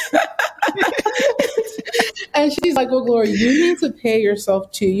me. And she's like, well, Glory, you need to pay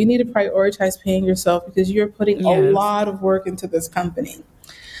yourself too. You need to prioritize paying yourself because you're putting a lot of work into this company.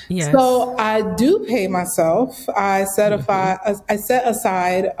 Yes. So I do pay myself. I set aside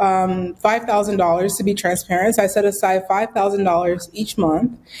 $5,000 to be transparent. So I set aside $5,000 each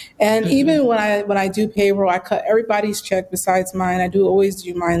month, and even when I do payroll, I cut everybody's check besides mine. I do always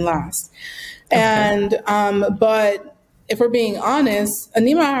do mine last, and but. If we're being honest,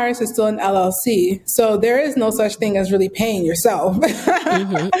 Anima Iris is still an LLC. So there is no such thing as really paying yourself.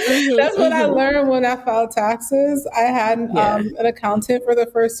 That's what I learned when I filed taxes. I had an accountant for the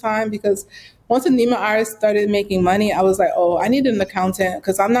first time because once Anima Iris started making money, I was like, oh, I need an accountant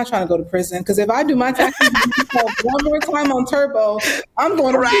because I'm not trying to go to prison. Because if I do my taxes one more time on Turbo, I'm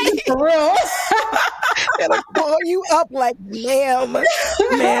going to prison for real. It'll pull you up like, ma'am.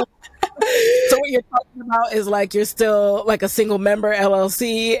 So what you're talking about is like you're still like a single member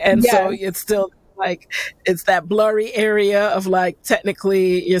LLC, and so it's still like it's that blurry area of like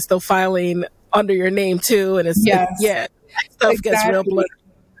technically you're still filing under your name too, and it's stuff gets real blurry.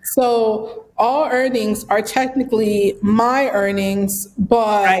 So all earnings are technically my earnings,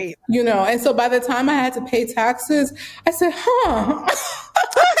 but and so by the time I had to pay taxes, I said,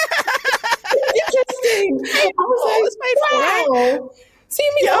 interesting. I was like, wow. See,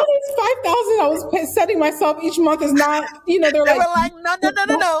 all these 5,000 I was setting myself each month is not, they're like, no.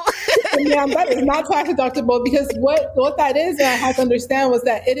 Yeah, that is not tax deductible because what that is, and I had to understand was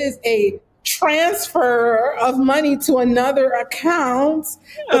that it is a transfer of money to another account.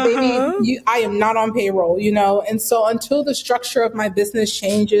 But baby, I am not on payroll, and so until the structure of my business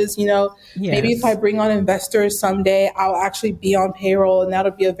changes, maybe if I bring on investors someday, I'll actually be on payroll, and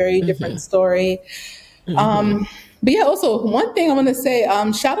that'll be a very different story. But also one thing I want to say,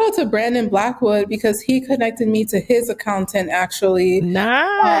 shout out to Brandon Blackwood because he connected me to his accountant actually.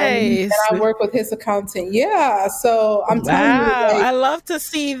 Nice. And I work with his accountant. Yeah. So I'm telling you. I love to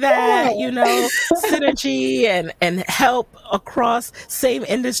see that, synergy and help across same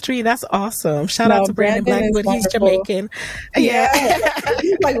industry. That's awesome. Shout out to Brandon Blackwood. He's Jamaican. Yeah.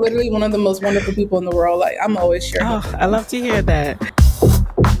 He's like literally one of the most wonderful people in the world. Like I'm always sharing. Oh, I love to hear that.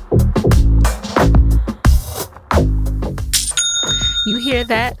 You hear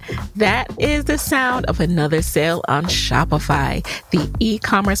that? That is the sound of another sale on Shopify, the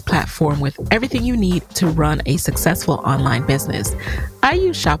e-commerce platform with everything you need to run a successful online business. I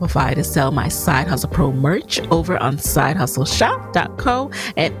use Shopify to sell my Side Hustle Pro merch over on sidehustleshop.co.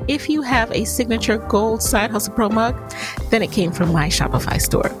 And if you have a signature gold Side Hustle Pro mug, then it came from my Shopify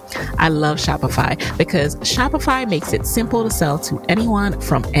store. I love Shopify because Shopify makes it simple to sell to anyone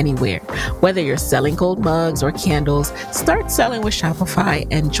from anywhere. Whether you're selling gold mugs or candles, start selling with Shopify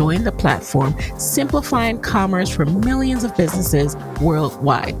and join the platform, simplifying commerce for millions of businesses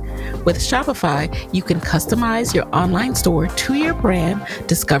worldwide. With Shopify, you can customize your online store to your brand,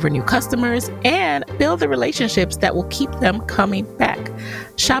 discover new customers, and build the relationships that will keep them coming back.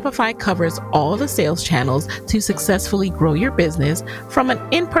 Shopify covers all the sales channels to successfully grow your business, from an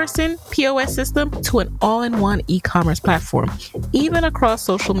in-person POS system to an all-in-one e-commerce platform, even across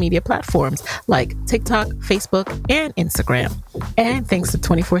social media platforms like TikTok, Facebook, and Instagram. And thanks to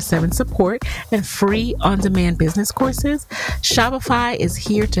 24/7 support and free on-demand business courses, Shopify is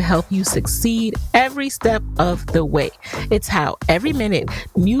here to help you succeed every step of the way. It's how every minute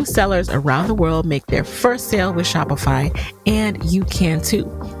new sellers around the world make their first sale with Shopify, and you can too.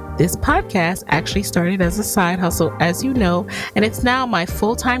 This podcast actually started as a side hustle, as you know, and it's now my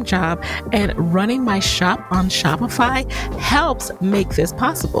full-time job, and running my shop on Shopify helps make this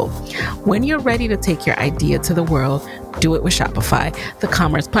possible. When you're ready to take your idea to the world, do it with Shopify, the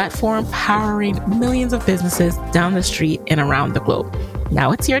commerce platform powering millions of businesses down the street and around the globe.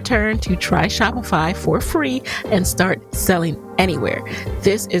 Now it's your turn to try Shopify for free and start selling anywhere.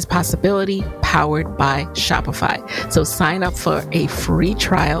 This is possibility powered by Shopify. So sign up for a free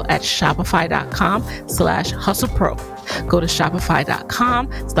trial at shopify.com/hustlepro. Go to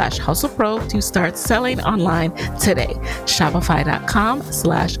shopify.com/hustlepro to start selling online today.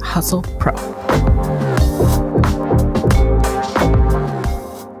 Shopify.com/hustlepro.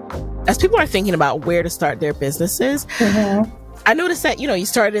 As people are thinking about where to start their businesses, I noticed that, you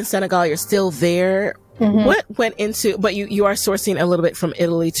started in Senegal, you're still there. What went into, but you are sourcing a little bit from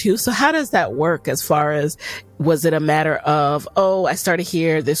Italy too. So how does that work as far as, was it a matter of, oh, I started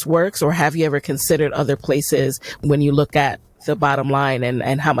here, this works, or have you ever considered other places when you look at the bottom line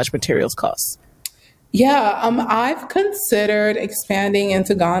and how much materials cost? Yeah, I've considered expanding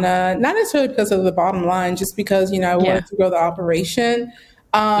into Ghana, not necessarily because of the bottom line, just because, I wanted to grow the operation.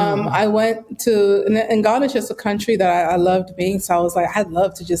 I went to, and Ghana is just a country that I loved being. So I was like, I'd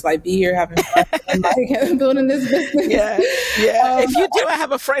love to just be here having fun and building this business. Yeah. If you do, I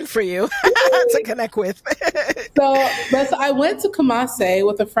have a friend for you to connect with. So I went to Kumasi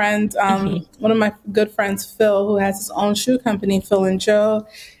with a friend, one of my good friends, Phil, who has his own shoe company, Phil and Joe.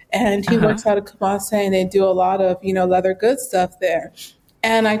 And he works out of Kumasi, and they do a lot of, leather goods stuff there.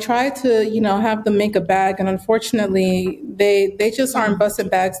 And I tried to, have them make a bag. And unfortunately, they just aren't busting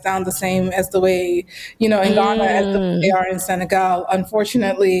bags down the same as the way, in Ghana as they are in Senegal,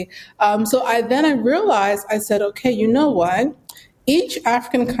 unfortunately. So I realized, I said, okay, you know what? Each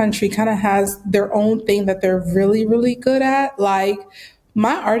African country kind of has their own thing that they're really, really good at. Like,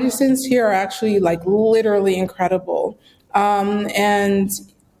 my artisans here are actually literally incredible. And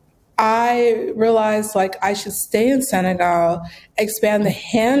I realized I should stay in Senegal, expand the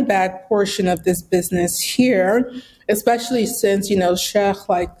handbag portion of this business here, especially since,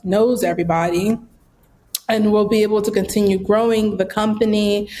 Sheikh knows everybody. And we'll be able to continue growing the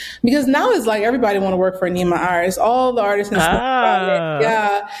company, because now it's everybody want to work for Nima Iris. All the artists and stuff about it.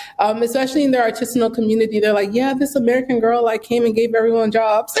 Yeah. Especially in their artisanal community. They're like, yeah, this American girl came and gave everyone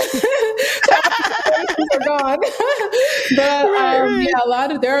jobs. Are gone. But a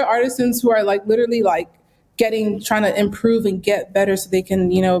lot of there are artisans who are literally trying to improve and get better so they can,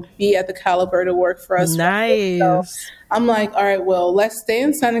 be at the caliber to work for us. Nice. So I'm like, all right, well, let's stay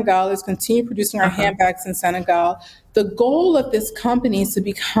in Senegal. Let's continue producing our handbags in Senegal. The goal of this company is to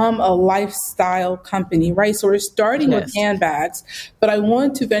become a lifestyle company, right? So we're starting with handbags, but I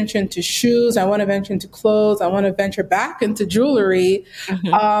want to venture into shoes. I want to venture into clothes. I want to venture back into jewelry.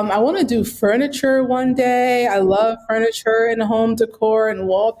 I want to do furniture one day. I love furniture and home decor and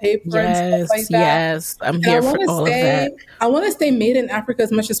wallpaper and stuff like that. Yes, I'm here for all of that. I want to stay made in Africa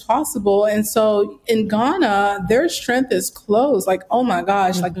as much as possible. And so in Ghana, their strength is clothes. Oh my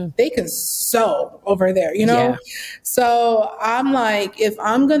gosh, they can sew over there, Yeah. So I'm like, if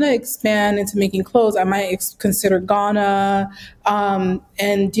I'm going to expand into making clothes, I might consider Ghana,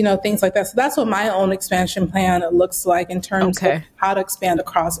 and, things like that. So that's what my own expansion plan looks like in terms of how to expand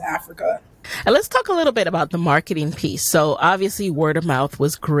across Africa. And let's talk a little bit about the marketing piece. So obviously word of mouth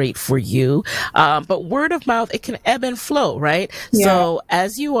was great for you, but word of mouth, it can ebb and flow, right? Yeah. So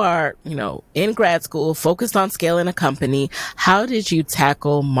as you are, in grad school, focused on scaling a company, how did you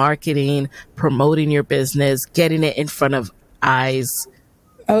tackle marketing, promoting your business, getting it in front of eyes?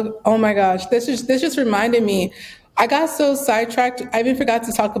 Oh my gosh. This just reminded me. I got so sidetracked, I even forgot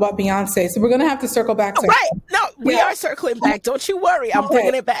to talk about Beyoncé. So we're going to have to circle back to her. No, we are circling back. Don't you worry. I'm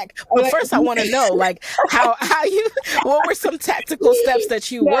bringing it back. But first I want to know, what were some tactical steps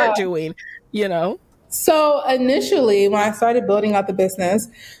that you were doing, So initially, when I started building out the business,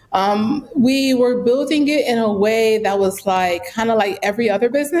 We were building it in a way that was like kind of like every other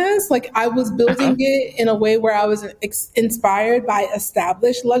business. Like I was Uh-huh. building it in a way where I was inspired by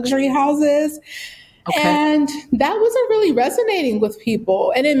established luxury houses. Okay. And that wasn't really resonating with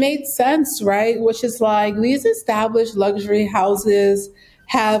people. And it made sense, right? Which is like these established luxury houses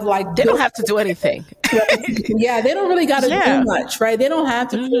have like They don't built have to do anything. reputation. Yeah, they don't really got to do Yeah. much, right? They don't have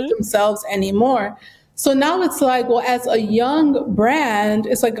to prove Hmm. themselves anymore. So now it's like, well, as a young brand,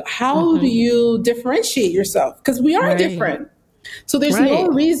 it's like, how do Hmm. you differentiate yourself? Because we are Right. different. So there's no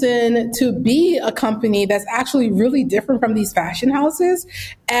Right. reason to be a company that's actually really different from these fashion houses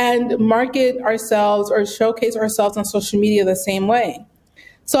and market ourselves or showcase ourselves on social media the same way.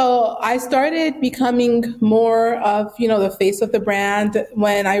 So I started becoming more of, the face of the brand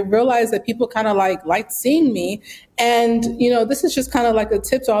when I realized that people kind of like liked seeing me. And, this is just kind of like a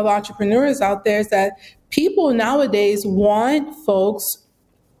tip to all the entrepreneurs out there is that people nowadays want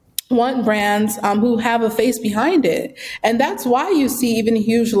brands who have a face behind it. And that's why you see even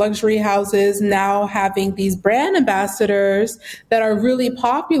huge luxury houses now having these brand ambassadors that are really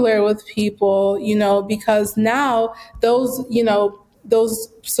popular with people, because now those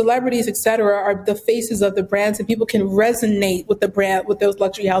celebrities, et cetera, are the faces of the brands and people can resonate with the brand, with those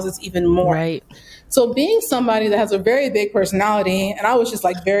luxury houses even more. Right. So being somebody that has a very big personality, and I was just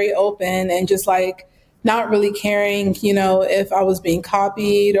like very open and just like not really caring, if I was being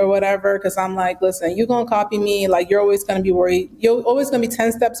copied or whatever, because I'm like, listen, you're gonna copy me, like you're always gonna be worried. You're always gonna be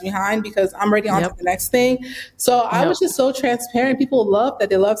 10 steps behind because I'm already on to Yep. the next thing. So I Yep. was just so transparent. People love that.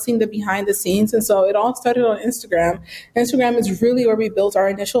 They love seeing the behind the scenes. And so it all started on Instagram. Instagram is really where we built our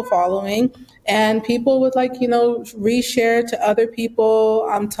initial following. And people would reshare to other people,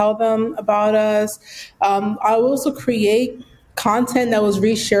 tell them about us. I would also create content that was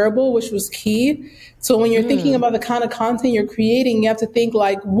reshareable, which was key. So when you're thinking Mm. about the kind of content you're creating, you have to think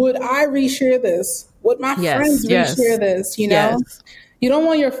like, would I reshare this? Would my Yes. friends reshare Yes. this? Yes. You don't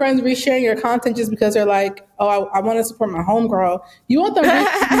want your friends resharing your content just because they're like, oh, I want to support my homegirl. You want them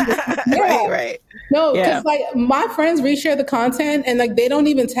resharing Right. yeah. Right. No, Yeah. because like my friends reshare the content and like they don't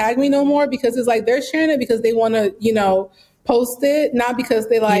even tag me no more because it's like they're sharing it because they want to, post it, not because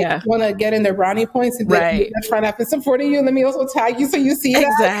they like Yeah. want to get in their brownie points and Right. they're trying to have supporting you. Let me also tag you so you see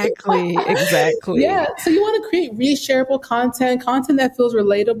Exactly. that. Yeah. Exactly. So you want to create reshareable content that feels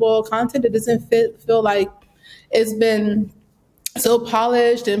relatable, content that doesn't feel like it's been so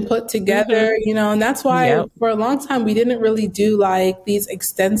polished and put Hmm. together, and that's why Yep. for a long time we didn't really do like these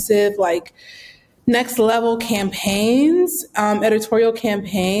extensive like next level campaigns, editorial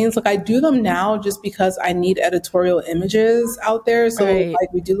campaigns. Like I do them now just because I need editorial images out there. So Right.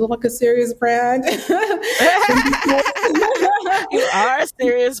 like we do look like a serious brand. You are a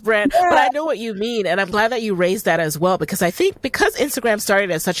serious brand, but Yeah, I know what you mean. And I'm glad that you raised that as well, because I think because Instagram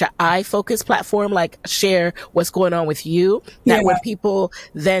started as such an eye focused platform, like share what's going on with you, yeah, that when people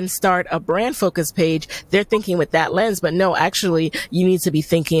then start a brand focused page, they're thinking with that lens. But no, actually, you need to be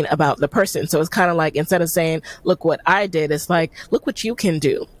thinking about the person. So it's kind of like instead of saying, look what I did, it's like, look what you can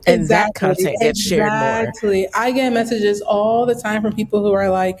do. And that exactly, content gets shared more. exactly. I get messages all the time from people who are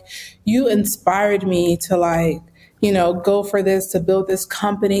like, "You inspired me to like." Go for this, to build this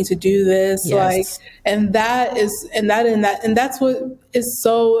company, to do this, like, Yes. and that is, and that's what is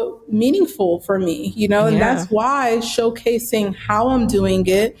so meaningful for me, and that's Yeah. why showcasing how I'm doing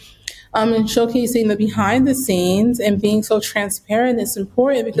it, and showcasing the behind the scenes and being so transparent is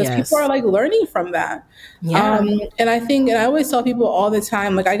important because people are Yes. like learning from that. Yeah. And I think, and I always tell people all the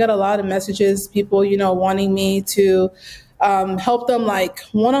time, like I got a lot of messages, people, wanting me to help them like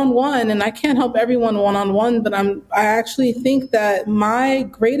one on one, and I can't help everyone one on one, but I actually think that my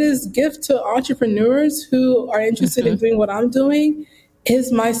greatest gift to entrepreneurs who are interested in Hmm. doing what I'm doing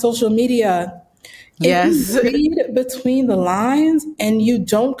is my social media. If you Yes. read between the lines and you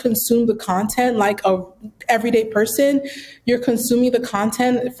don't consume the content like a everyday person, you're consuming the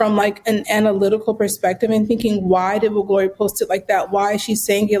content from like an analytical perspective and thinking, why did Wilglory post it like that? Why is she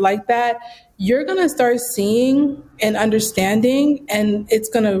saying it like that? You're gonna start seeing and understanding, and it's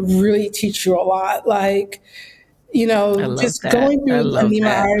gonna really teach you a lot. Like, I love just that. going I through love Anima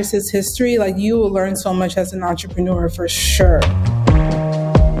that. Iris's history, like you will learn so much as an entrepreneur for sure.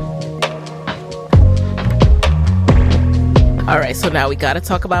 All right, so now we got to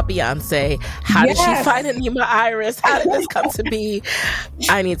talk about Beyonce. How did she Yes. find Anima Iris? How did this come to be?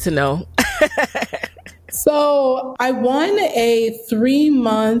 I need to know. So I won a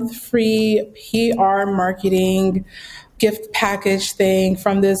 3-month free PR marketing gift package thing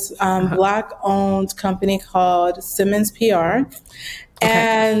from this Uh-huh. Black owned company called Simmons PR.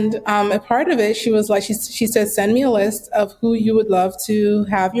 And a part of it, she was like, she said, send me a list of who you would love to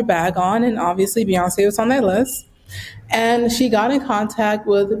have your bag on. And obviously Beyonce was on that list. And she got in contact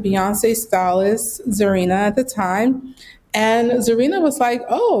with Beyonce's stylist, Zarina, at the time. And Zarina was like,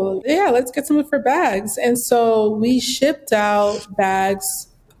 oh, yeah, let's get some of her bags. And so we shipped out bags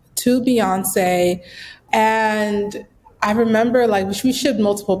to Beyonce. And I remember, like, we shipped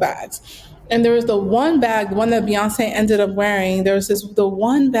multiple bags. And there was the one bag, the one that Beyonce ended up wearing. There was the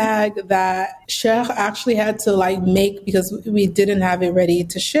one bag that Cher actually had to like make because we didn't have it ready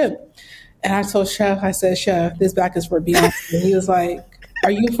to ship. And I told Cher, I said, Cher, this bag is for Beyonce. And he was like,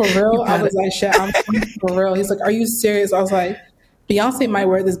 are you for real? I was like, Cher, I'm for real. He's like, are you serious? I was like, Beyonce might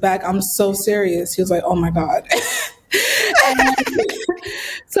wear this bag. I'm so serious. He was like, oh my God. And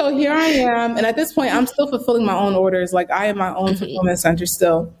so here I am. And at this point, I'm still fulfilling my own orders. Like I am my own fulfillment center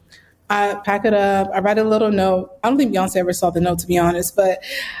still. I pack it up. I write a little note. I don't think Beyonce ever saw the note, to be honest. But,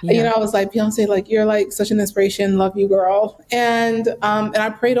 I was like, Beyonce, like, you're like such an inspiration. Love you, girl. And I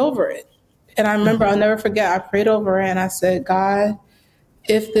prayed over it. And I remember, I'll never forget, I prayed over it and I said, God,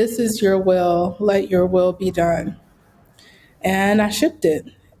 if this is your will, let your will be done. And I shipped it.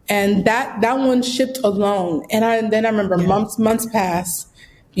 And that one shipped alone. And then I remember months passed.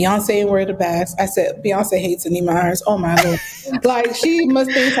 Beyonce ain't wear the bags. I said, Beyonce hates Anima Iris. Oh my Lord. Like she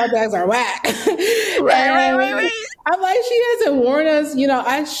must think our bags are whack. Right. I'm like, she hasn't worn us.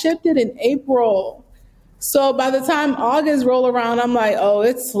 I shipped it in April. So by the time August roll around, I'm like, oh,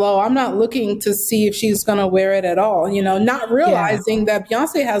 it's slow. I'm not looking to see if she's going to wear it at all. Not realizing that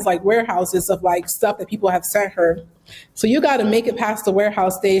Beyonce has like warehouses of like stuff that people have sent her. So you got to make it past the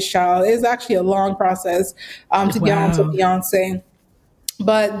warehouse stage, child. It's actually a long process to get onto Beyonce.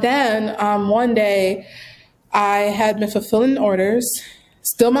 But then one day I had been fulfilling orders,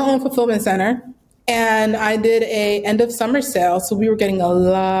 still my own fulfillment center, and I did a end of summer sale. So we were getting a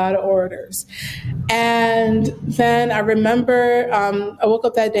lot of orders. And then I remember I woke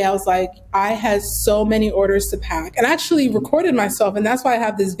up that day, I was like, I had so many orders to pack. And I actually recorded myself. And that's why I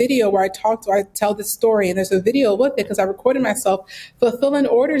have this video where I tell this story. And there's a video with it because I recorded myself fulfilling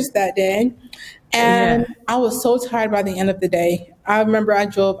orders that day. And I was so tired by the end of the day. I remember I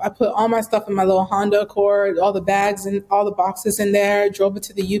put all my stuff in my little Honda Accord, all the bags and all the boxes in there, drove it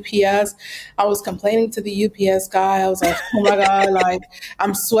to the UPS. I was complaining to the UPS guy. I was like, oh my God, like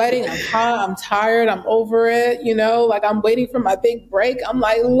I'm sweating, I'm hot, I'm tired, I'm over it, like I'm waiting for my big break. I'm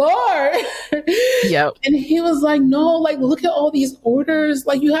like, Lord. Yep. And he was like, no, like look at all these orders.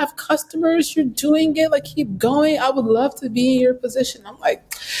 Like you have customers, you're doing it, like keep going. I would love to be in your position. I'm like,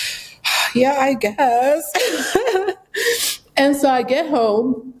 yeah, I guess. And so I get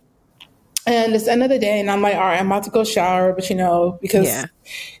home and it's the end of the day and I'm like, all right, I'm about to go shower, but because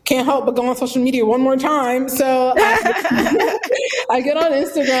can't help but go on social media one more time. So I get on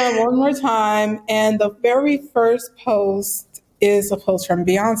Instagram one more time and the very first post is a post from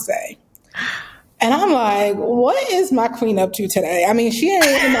Beyonce. And I'm like, what is my queen up to today? I mean, she ain't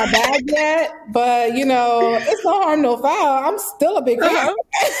in my bag yet, but it's no harm, no foul. I'm still a big fan.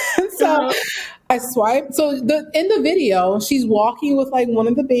 So I swipe. So in the video, she's walking with like one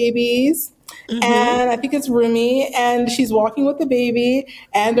of the babies. And I think it's Rumi, and she's walking with the baby,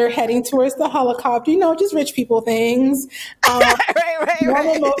 and they're heading towards the helicopter. Just rich people things.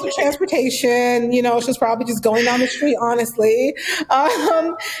 Normal modes of transportation. She's probably just going down the street, honestly.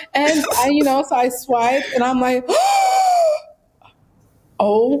 And I, so I swipe, and I'm like,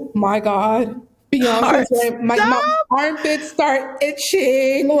 oh my God. Beyonce's my armpits start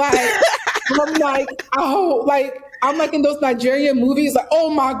itching. Like, I'm like, oh, like, I'm like in those Nigerian movies, like, oh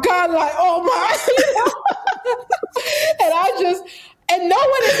my God, like, oh my, and no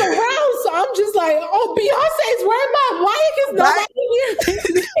one is around. So I'm just like, oh, Beyonce's wearing my mic. Is nobody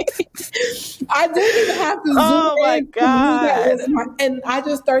here? I didn't even have to zoom in. Oh my God. And I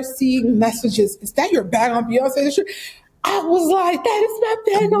just start seeing messages. Is that your bag on Beyonce? I was like, that is my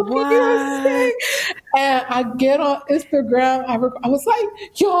bag on Beyonce. And I get on Instagram. I was like,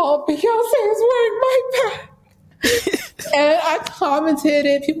 y'all, Beyonce is wearing my bag. And I commented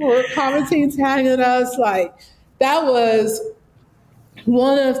it. People were commenting, tagging us. Like, that was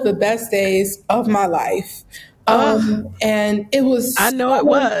one of the best days of my life. And it was. I know it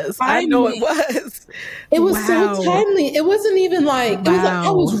was. It was so timely. It wasn't even like, it was like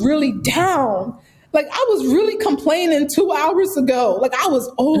I was really down. Like I was really complaining 2 hours ago. Like I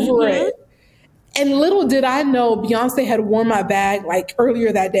was over it. And little did I know Beyonce had worn my bag like earlier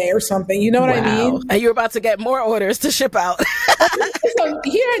that day or something. You know what I mean? And you're about to get more orders to ship out. So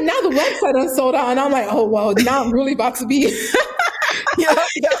here, now the website is sold out. And I'm like, oh, well, now I'm really about to be.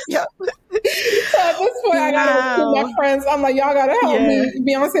 Yep. So at this point, I gotta recruit my Wow. friends. I'm like, y'all gotta help Yeah. me.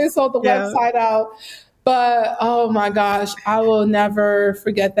 Beyonce sold the Yeah. website out. But oh my gosh, I will never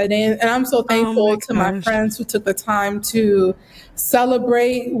forget that day. And I'm so Oh my thankful to my gosh. friends who took the time to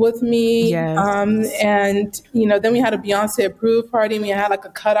celebrate with me. Yes. And, then we had a Beyonce approved party and we had like a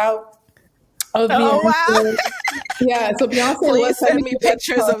cutout of Oh, wow. Beyonce. Yeah, so Beyonce was Please send me technically at the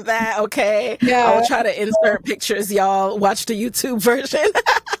pictures top. of that, okay? I will Yeah, try to insert pictures, y'all. Watch the YouTube version.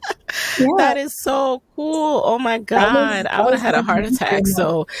 yeah, That is so cool. Oh my that was God. I that would have was had my a heart Beyonce attack. moment.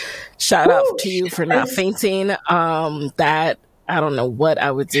 So shout out Whew. to you for not fainting. That I don't know what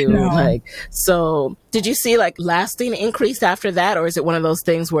I would do. No. Like, so did you see like lasting increase after that? Or is it one of those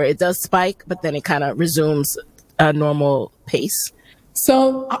things where it does spike, but then it kind of resumes a normal pace?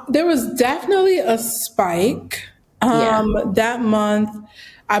 So there was definitely a spike. Yeah. That month,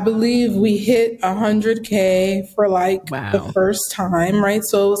 I believe we hit 100K for like the Wow. first time, right?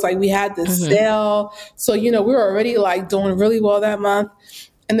 So it was like we had this Hmm. sale. So, we were already like doing really well that month.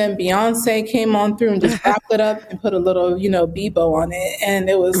 And then Beyonce came on through and just wrapped it up and put a little, Bebo on it. And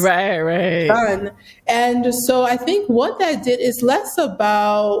it was Right, right. done. And so I think what that did is less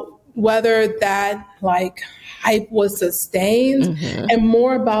about whether that like hype was sustained Hmm. and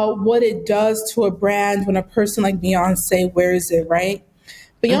more about what it does to a brand when a person like Beyonce wears it, right?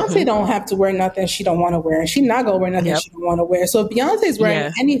 Beyonce Hmm. don't have to wear nothing she don't want to wear. And she's not gonna wear nothing Yep. she don't want to wear. So if Beyonce's wearing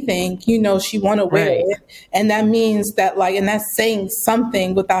Yeah. anything, she want to wear Right. it. And that means that and that's saying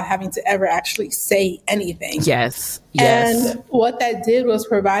something without having to ever actually say anything. Yes. Yes. And what that did was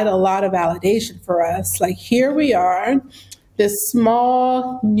provide a lot of validation for us. Like, here we are, this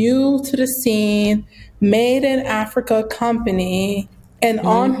small, new to the scene, made in Africa company, and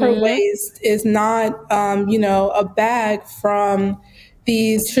on her Hmm. waist is not, a bag from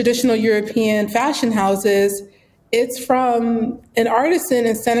these traditional European fashion houses. It's from an artisan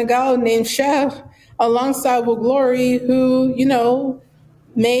in Senegal named Chef, alongside Wilglory, who,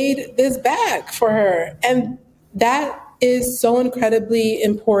 made this bag for her. And that is so incredibly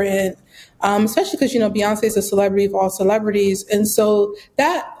important, especially because, Beyonce is a celebrity of all celebrities. And so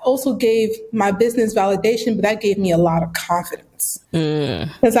that also gave my business validation, but that gave me a lot of confidence. Mm.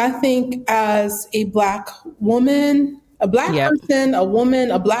 Because I think as a Black woman, a Black Yep. person, a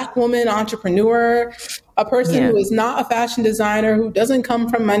woman, a Black woman entrepreneur, a person Yeah. who is not a fashion designer, who doesn't come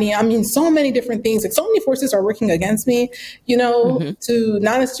from money. I mean, so many different things, like so many forces are working against me, Hmm. to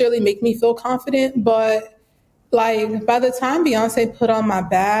not necessarily make me feel confident. But like by the time Beyonce put on my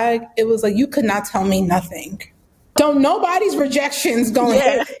bag, it was like, you could not tell me nothing. Don't nobody's rejections gonna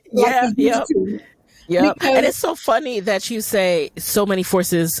Yeah. hit like Yeah. it used Yep. to. Yep. And Because it's so funny that you say so many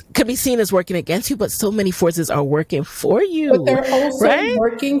forces could be seen as working against you, but so many forces are working for but you. they're also Right?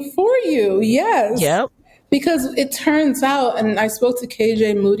 working for you. Yes. Yep. Because it turns out, and I spoke to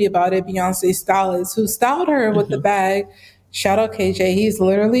KJ Moody about it, Beyonce's stylist, who styled her with the Hmm. bag. Shout out KJ. He's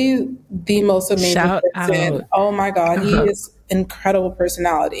literally the most amazing Shout person. out. Oh my God. He Uh-huh. is incredible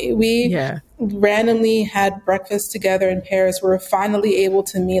personality. We Yeah. randomly had breakfast together in Paris. We were finally able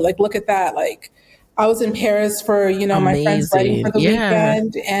to meet. Like, look at that. Like, I was in Paris for, my friend's wedding for Amazing. the Yeah.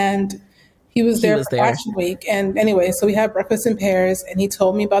 weekend, and he was He there was for there. Fashion Week. And anyway, so we had breakfast in Paris, and he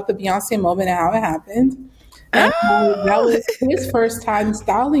told me about the Beyonce moment and how it happened. And that Oh, was his first time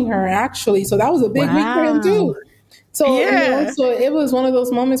styling her, actually. So that was a big week for him, wow. too. So, Yeah. so it was one of those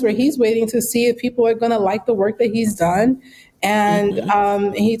moments where he's waiting to see if people are going to like the work that he's done. And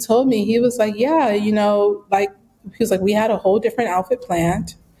Hmm. he told me, he was like, yeah, like, he was like, we had a whole different outfit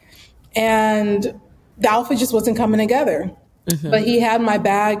planned, and the outfit just wasn't coming together. Hmm. But he had my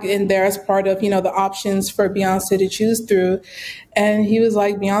bag in there as part of, the options for Beyonce to choose through. And he was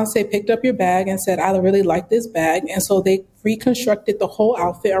like, Beyonce picked up your bag and said, I really like this bag. And so they reconstructed the whole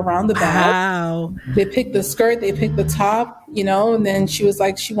outfit around the bag. Wow. They picked the skirt, they picked the top, and then she was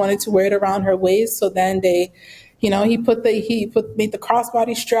like, she wanted to wear it around her waist. So then they, made the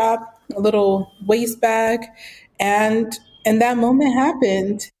crossbody strap, a little waist bag. And that moment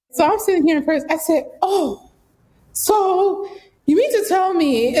happened. So I'm sitting here in Paris. I said, oh, so you mean to tell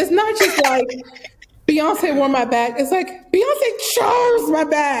me it's not just like Beyonce wore my bag. It's like Beyonce chose my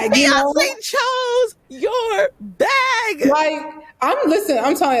bag, Beyonce chose your bag. Like,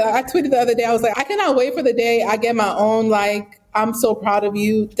 I'm telling you, I tweeted the other day, I was like, I cannot wait for the day I get my own, like, I'm so proud of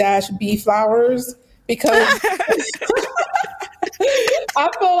you - B flowers, because I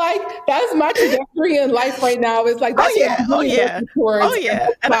feel like that's my trajectory in life right now. It's like, that's Oh what yeah. I'm Oh really yeah. working towards. Oh yeah.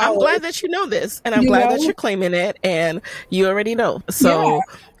 And I'm Flowers, glad that you know this, and I'm you glad that know? you're claiming it, and you already know. Yeah. So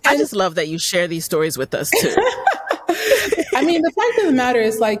I And just love that you share these stories with us too. I mean, the fact of the matter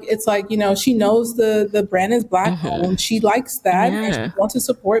is like it's like, she knows the brand is black Hmm. owned. She likes that and she Yeah. wants to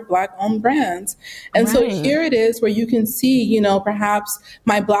support black owned brands. And so Right. here it is where you can see, perhaps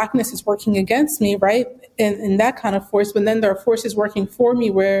my blackness is working against me, right? In that kind of force, but then there are forces working for me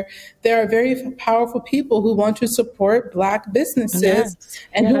where there are very powerful people who want to support black businesses Yes.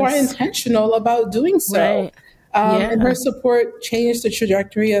 and who are Yes. intentional about doing so. Right. And her Yeah. support changed the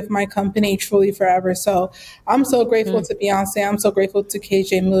trajectory of my company truly forever. So I'm so grateful Mm. to Beyonce. I'm so grateful to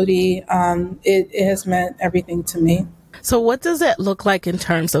KJ Moody. It has meant everything to me. So what does it look like in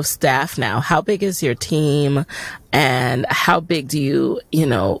terms of staff now? How big is your team, and how big do you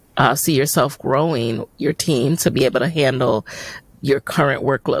see yourself growing your team to be able to handle your current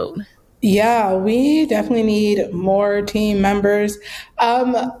workload? Yeah, we definitely need more team members.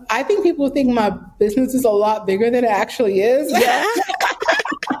 I think people think my business is a lot bigger than it actually is. Yeah.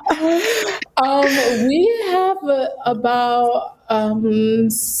 We have about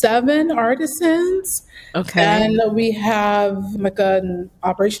 7 artisans, Okay. and we have like an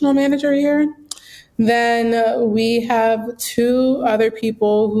operational manager here. Then we have 2 other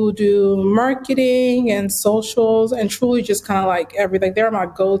people who do marketing and socials and truly just kind of like everything. They're my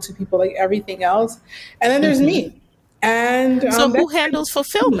go-to people, like everything else. And then there's Hmm. me. And So who that's handles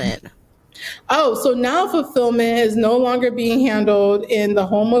fulfillment? Oh, so now fulfillment is no longer being handled in the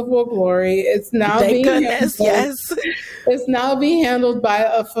home of Wilglory. Thank goodness. Yes. It's now being handled by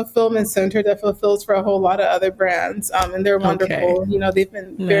a fulfillment center that fulfills for a whole lot of other brands. And they're Okay. wonderful. They've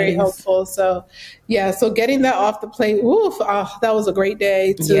been very Nice. helpful. So, yeah, so getting that off the plate, woof, that was a great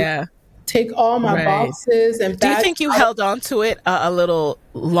day to Yeah. take all my Right. boxes and Do you bags think you out. held on to it a little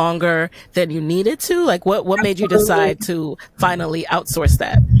longer than you needed to? Like what made you decide Absolutely. to finally outsource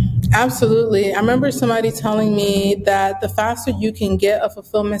that? Absolutely. I remember somebody telling me that the faster you can get a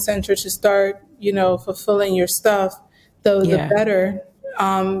fulfillment center to start, fulfilling your stuff, the Yeah. better.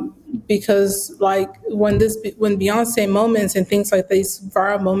 Because like when Beyonce moments and things like these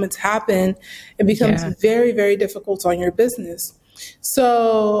viral moments happen, it becomes Yeah. very, very difficult on your business.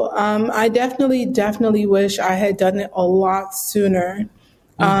 So I definitely wish I had done it a lot sooner.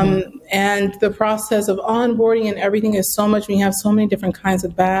 Mhm. And the process of onboarding and everything is so much. We have so many different kinds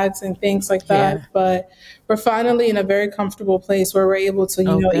of bags and things like that. Yeah. But we're finally in a very comfortable place where we're able to,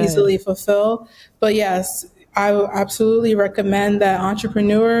 Oh, good. easily fulfill. But yes, I would absolutely recommend that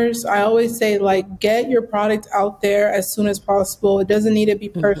entrepreneurs, I always say, like, get your product out there as soon as possible. It doesn't need to be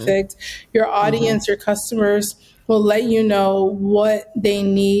Mhm. perfect. Your Mhm. audience, your customers will let you know what they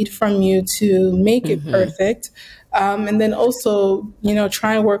need from you to make it Mhm. perfect. And then also,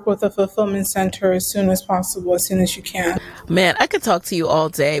 try and work with a fulfillment center as soon as possible, as soon as you can. Man, I could talk to you all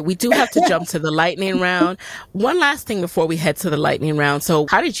day. We do have to jump to the lightning round. One last thing before we head to the lightning round. So,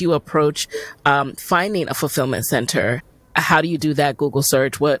 how did you approach finding a fulfillment center? How do you do that Google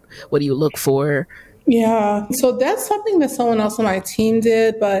search? What do you look for? Yeah, so that's something that someone else on my team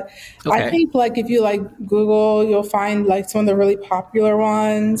did, but I Okay. think like if you like Google, you'll find like some of the really popular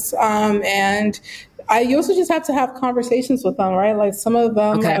ones, and you also just have to have conversations with them, right? Like some of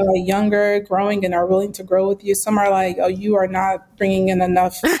them Okay. are like younger, growing, and are willing to grow with you. Some are like, oh, you are not bringing in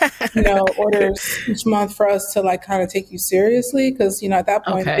enough, orders each month for us to like kind of take you seriously, because at that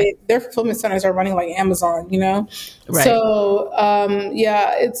point Okay. their fulfillment centers are running like Amazon. Right. So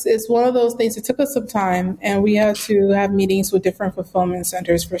yeah, it's one of those things. It took us some time, and we had to have meetings with different fulfillment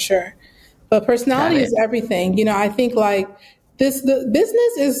centers for sure. But Got personality it. is everything. I think like the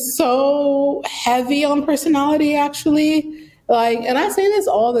business is so heavy on personality actually. Like, and I say this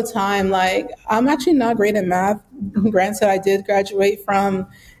all the time. Like, I'm actually not great at math. Granted, I did graduate from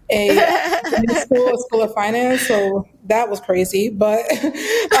a school of finance, so that was crazy. But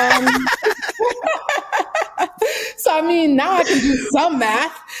um, so I mean, now I can do some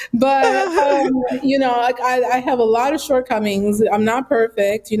math, but like I have a lot of shortcomings. I'm not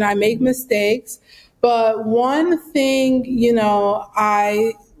perfect. I make mistakes, but one thing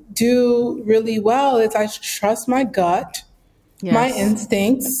I do really well is I trust my gut, my Yes.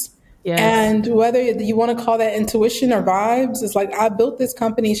 instincts. Yes. And whether you want to call that intuition or vibes, it's like I built this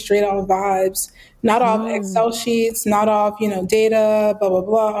company straight off vibes, not off Mm. Excel sheets, not off, data, blah, blah,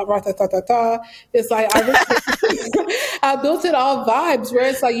 blah, blah, ta, ta, ta, ta. It's like I built it off vibes where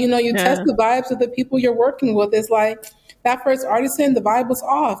it's like, you test Yeah. the vibes of the people you're working with. It's like that first artisan, the vibe was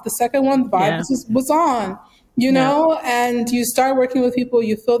off. The second one, the vibe Yeah. was on, Yeah. and you start working with people,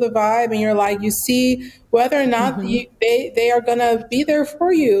 you feel the vibe, and you're like, you see whether or not Mhm. they are going to be there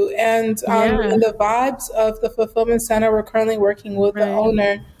for you. Yeah. And the vibes of the fulfillment center we're currently working with the Right.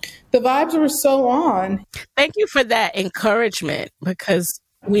 owner, the vibes were so on. Thank you for that encouragement because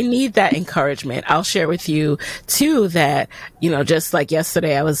We need that encouragement. I'll share with you too that, just like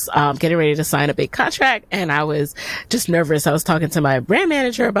yesterday, I was getting ready to sign a big contract and I was just nervous. I was talking to my brand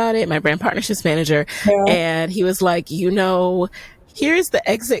manager about it, my brand partnerships manager, Yeah. and he was like, here's the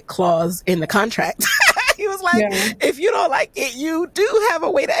exit clause in the contract. He was like, Yeah. if you don't like it, you do have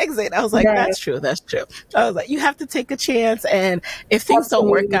a way to exit. I was like, Right. that's true. That's true. I was like, you have to take a chance. And if things don't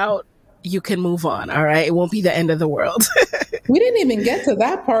work out, you can move on. All right. It won't be the end of the world. We didn't even get to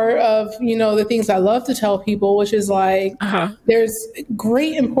that part of, the things I love to tell people, which is like, there's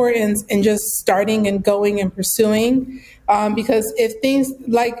great importance in just starting and going and pursuing. Because if things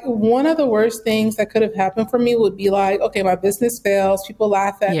like one of the worst things that could have happened for me would be like, okay, my business fails, people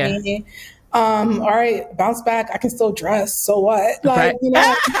laugh at me. All right, bounce back. I can still dress. So what? Like,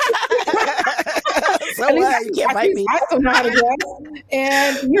 so what? You can't fight me. I don't know how to dress.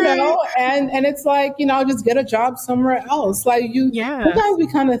 And, and it's like, I'll just get a job somewhere else. Like sometimes we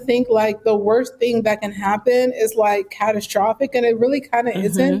kind of think like the worst thing that can happen is like catastrophic. And it really kind of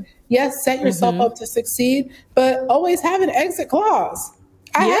isn't. Yes, set yourself up to succeed, but always have an exit clause.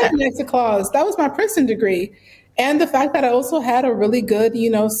 I had an exit clause. That was my Princeton degree. And the fact that I also had a really good,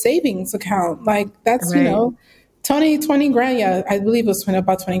 savings account. Like that's, 20 grand. Yeah, I believe it was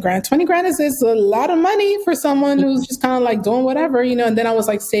about 20 grand. 20 grand is a lot of money for someone who's just kind of like doing whatever, and then I was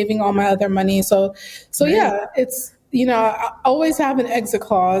like saving all my other money. So yeah, it's, I always have an exit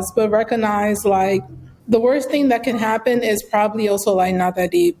clause, but recognize like the worst thing that can happen is probably also like not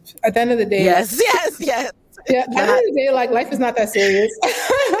that deep. At the end of the day. Yes. Yeah, at the end of the day, like life is not that serious.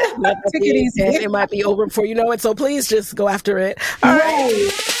 Take it easy. It might be over before you know it. So please just go after it. All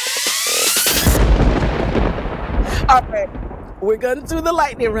right. All right. We're going to do the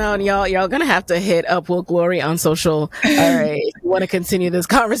lightning round, y'all. Y'all going to have to hit up Wilglory on social. All right. If you want to continue this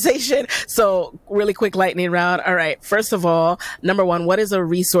conversation. So really quick lightning round. All right. First of all, number one, what is a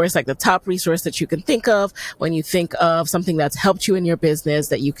resource, like the top resource that you can think of when you think of something that's helped you in your business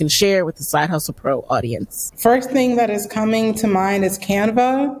that you can share with the Side Hustle Pro audience? First thing that is coming to mind is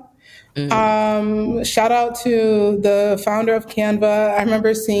Canva. Shout out to the founder of Canva. I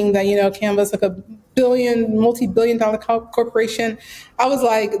remember seeing that, Canva is like a multi-billion dollar corporation. I was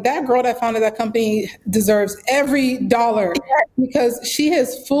like, that girl that founded that company deserves every dollar because she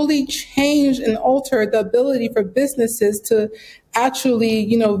has fully changed and altered the ability for businesses to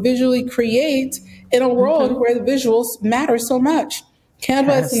actually, visually create in a world where the visuals matter so much.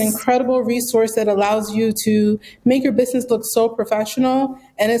 Canva is an incredible resource that allows you to make your business look so professional.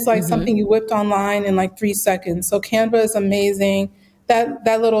 And it's like something you whipped online in like 3 seconds. So Canva is amazing. That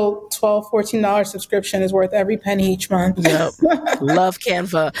little $12, $14 subscription is worth every penny each month. Yep. Love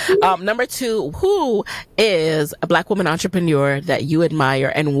Canva. Number two, who is a Black woman entrepreneur that you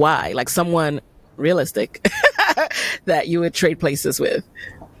admire and why? Like someone realistic that you would trade places with.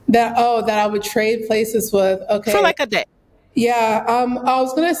 That I would trade places with. Okay. For like a day. Yeah, I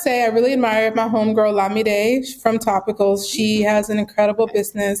was going to say I really admire my homegirl Lamide from Topicals. She has an incredible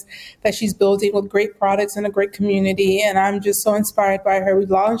business that she's building with great products and a great community, and I'm just so inspired by her. We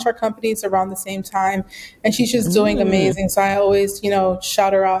launched our companies around the same time, and she's just doing amazing. So I always,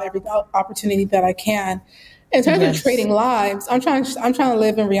 shout her out every opportunity that I can. In terms of trading lives, I'm trying to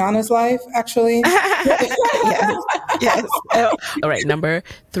live in Rihanna's life, actually. Yes. All right, number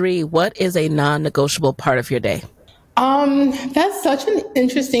three, what is a non-negotiable part of your day? That's such an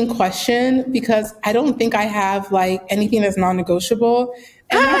interesting question because I don't think I have like anything that's non-negotiable.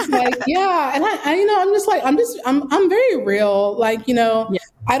 And that's like, yeah. And I'm very real. Like,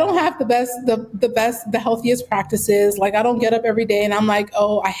 I don't have the healthiest practices. Like I don't get up every day and I'm like,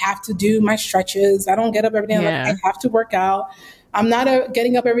 oh, I have to do my stretches. I don't get up every day and like, I have to work out. I'm not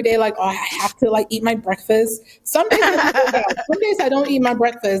getting up every day like, oh, I have to like eat my breakfast. Some days some days I don't eat my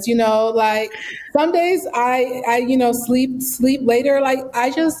breakfast, like some days I sleep later. Like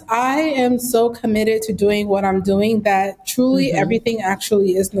I am so committed to doing what I'm doing that truly everything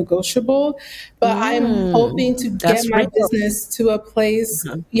actually is negotiable. But I'm hoping to get my business to a place.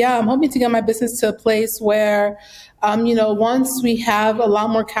 Yeah, I'm hoping to get my business to a place where once we have a lot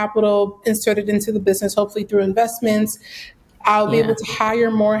more capital inserted into the business, hopefully through investments, I'll be able to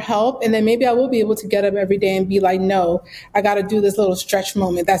hire more help. And then maybe I will be able to get up every day and be like, no, I got to do this little stretch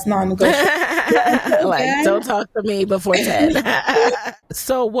moment. That's non-negotiable. Like, don't talk to me before 10.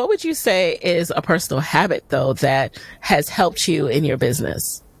 So what would you say is a personal habit, though, that has helped you in your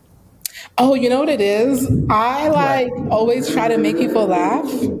business? Oh, you know what it is? I always try to make people laugh.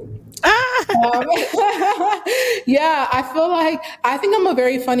 Yeah, I think I'm a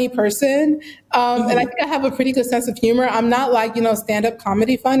very funny person. And I think I have a pretty good sense of humor. I'm not like, stand-up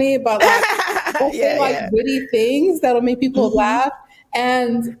comedy funny, but like, witty things that'll make people laugh.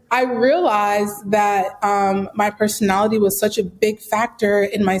 And I realized that my personality was such a big factor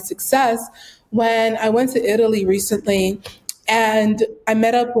in my success when I went to Italy recently and I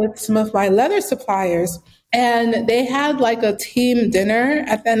met up with some of my leather suppliers. And they had like a team dinner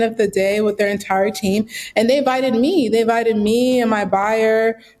at the end of the day with their entire team. And they invited me. They invited me and my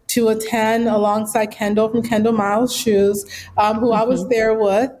buyer to attend alongside Kendall from Kendall Miles Shoes, who I was there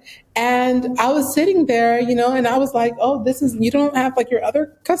with. And I was sitting there, and I was like, oh, you don't have like your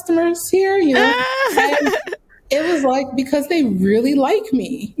other customers here, And it was like because they really like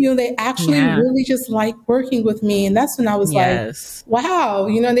me. They actually really just like working with me. And that's when I was like, wow,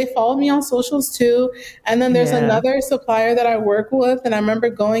 they follow me on socials too. And then there's another supplier that I work with. And I remember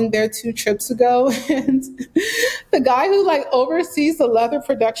going there 2 trips ago. And the guy who like oversees the leather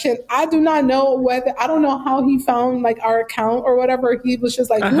production, I don't know how he found like our account or whatever. He was just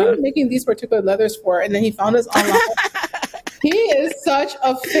like, who are you making these particular leathers for? And then he found us online. He is such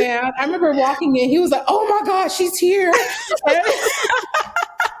a fan. I remember walking in, he was like, oh my God, she's here. And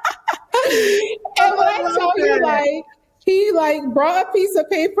when I tell you, like, he like brought a piece of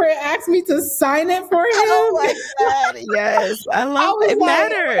paper and asked me to sign it for him. Oh my God, yes. I love it. It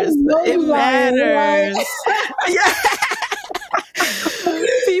matters. It matters. Yeah.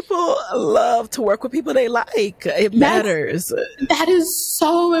 People love to work with people they like. It matters. That is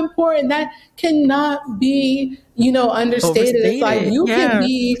so important. That cannot be, understated. It's like you can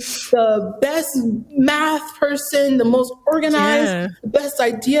be the best math person, the most organized, the best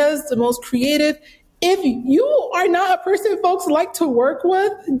ideas, the most creative. If you are not a person folks like to work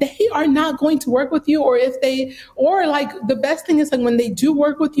with, they are not going to work with you. Or like the best thing is like when they do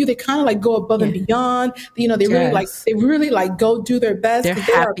work with you, they kind of like go above and beyond. They really go do their best. They're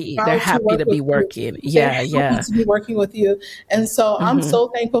happy. They're happy to be working. They're happy to be working with you. And so I'm so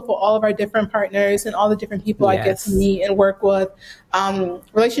thankful for all of our different partners and all the different people I get to meet and work with.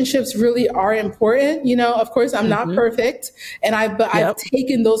 Relationships really are important. Of course, I'm not perfect. And I've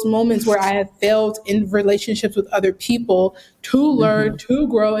taken those moments where I have failed in relationships with other people to learn, to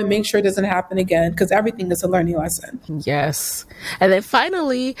grow, and make sure it doesn't happen again, because everything is a learning lesson. Yes. And then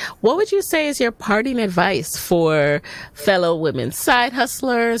finally, what would you say is your parting advice for fellow women side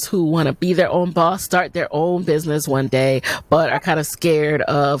hustlers who want to be their own boss, start their own business one day, but are kind of scared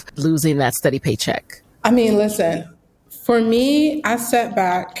of losing that steady paycheck? I mean, listen, for me, I sat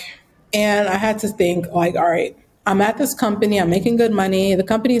back and I had to think like, all right, I'm at this company, I'm making good money. The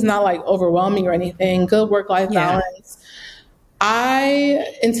company's not like overwhelming or anything, good work-life balance.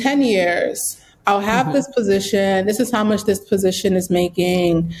 In 10 years, I'll have this position. This is how much this position is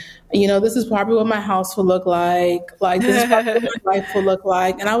making. This is probably what my house will look like. Like, this is probably what my life will look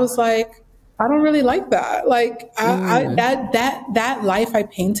like. And I was like, I don't really like that. Like that life I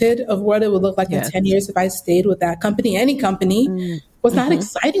painted of what it would look like in 10 years if I stayed with that company, any company, was not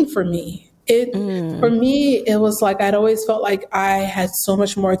exciting for me. For me, it was like I'd always felt like I had so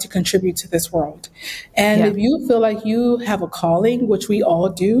much more to contribute to this world. And if you feel like you have a calling, which we all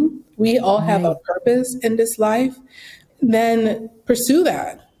do, we all have a purpose in this life, then pursue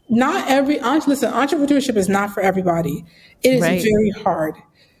that. Entrepreneurship is not for everybody. It is very hard.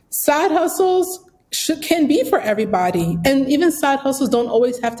 Side hustles can be for everybody. And even side hustles don't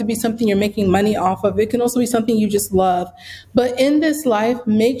always have to be something you're making money off of. It can also be something you just love. But in this life,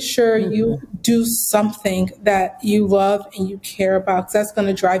 make sure you do something that you love and you care about, because that's going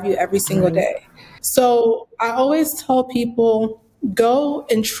to drive you every single day. So I always tell people, go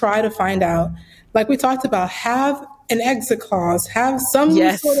and try to find out. Like we talked about, have an exit clause, have some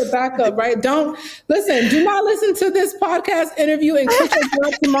sort of backup, right? Do not listen to this podcast interview and quit your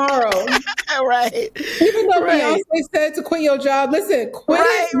job tomorrow. Right. Even though Beyoncé said to quit your job, quit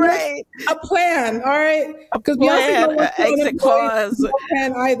it with a plan, all right? Because Beyonce don't want exit clause, no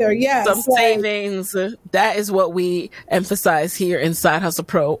plan either. Yes. Some savings. That is what we emphasize here in Side Hustle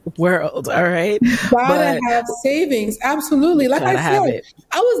Pro world, all right? Gotta have savings. Absolutely. Like I said,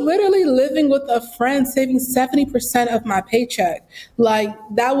 I was literally living with a friend saving 70% of my paycheck. Like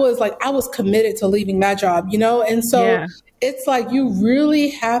that was like, I was committed to leaving that job, And so it's like, you really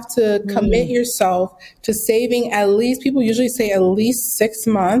have to commit yourself to saving at least, people usually say at least 6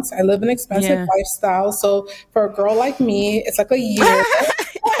 months. I live an expensive lifestyle. So for a girl like me, it's like a year.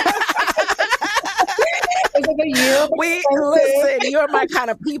 It's like a year. Listen, you're my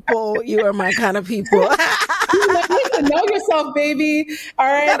kind of people. You are my kind of people. You need to know yourself, baby. All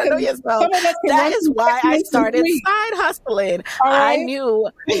right. You gotta know yourself. That is why I started side hustling. I knew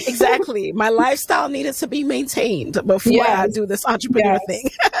exactly my lifestyle needed to be maintained before I do this entrepreneur thing.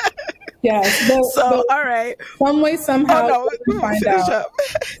 All right. Some way, somehow, go find out.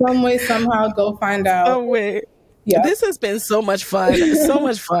 Some way, somehow, go find out. Oh, wait. Yeah. This has been so much fun. So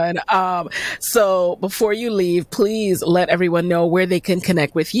much fun. So before you leave, please let everyone know where they can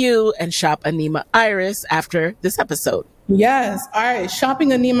connect with you and shop Anima Iris after this episode. Yes. All right.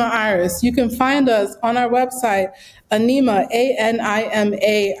 Shopping Anima Iris. You can find us on our website, Anima, Anima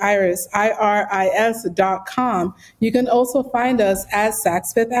Iris, IRIS.com. You can also find us at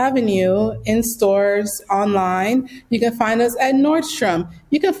Saks Fifth Avenue in stores online. You can find us at Nordstrom.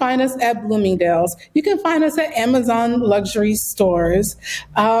 You can find us at Bloomingdale's. You can find us at Amazon luxury stores.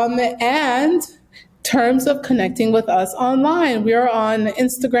 And terms of connecting with us online. We are on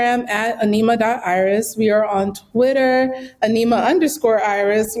Instagram at anima.iris. We are on Twitter,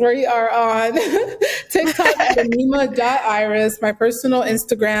 anima_iris. We are on TikTok at anima.iris. My personal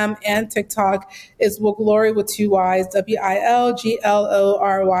Instagram and TikTok is Wilglory with 2 Y's, WILGLORYY.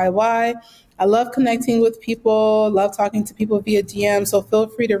 I love connecting with people, love talking to people via DM, so feel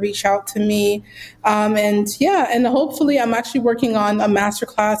free to reach out to me. And hopefully I'm actually working on a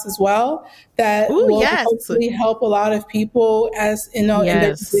masterclass as well that will hopefully help a lot of people as, in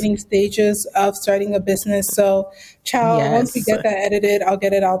their beginning stages of starting a business. So, once we get that edited, I'll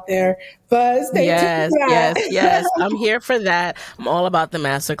get it out there. But stay tuned for that. Yes. I'm here for that. I'm all about the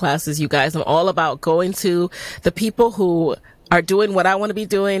masterclasses, you guys. I'm all about going to the people who are doing what I want to be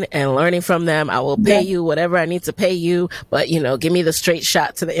doing and learning from them. I will pay you whatever I need to pay you, but give me the straight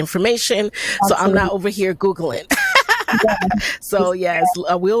shot to the information. Absolutely. So I'm not over here Googling. So yes,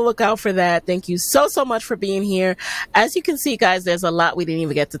 we'll look out for that. Thank you so much for being here. As you can see, guys, there's a lot we didn't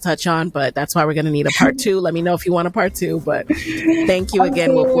even get to touch on, but that's why we're going to need a part 2. Let me know if you want a part 2, but thank you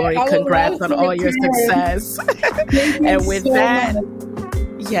again, Wilglory. Congrats on all your success. And with that,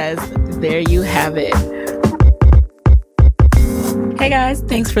 yes, there you have it. Hey guys,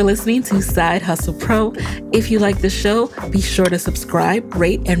 thanks for listening to Side Hustle Pro. If you like the show, be sure to subscribe,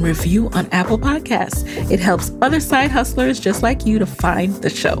 rate, and review on Apple Podcasts. It helps other side hustlers just like you to find the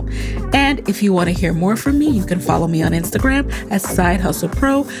show. And if you want to hear more from me, you can follow me on Instagram at Side Hustle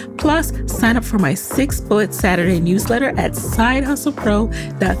Pro. Plus, sign up for my 6-bullet Saturday newsletter at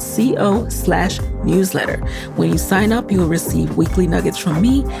sidehustlepro.co/newsletter. When you sign up, you will receive weekly nuggets from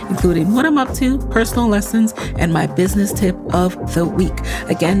me, including what I'm up to, personal lessons, and my business tip of the week.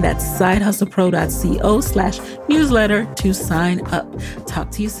 Again, that's sidehustlepro.co/newsletter to sign up.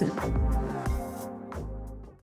 Talk to you soon.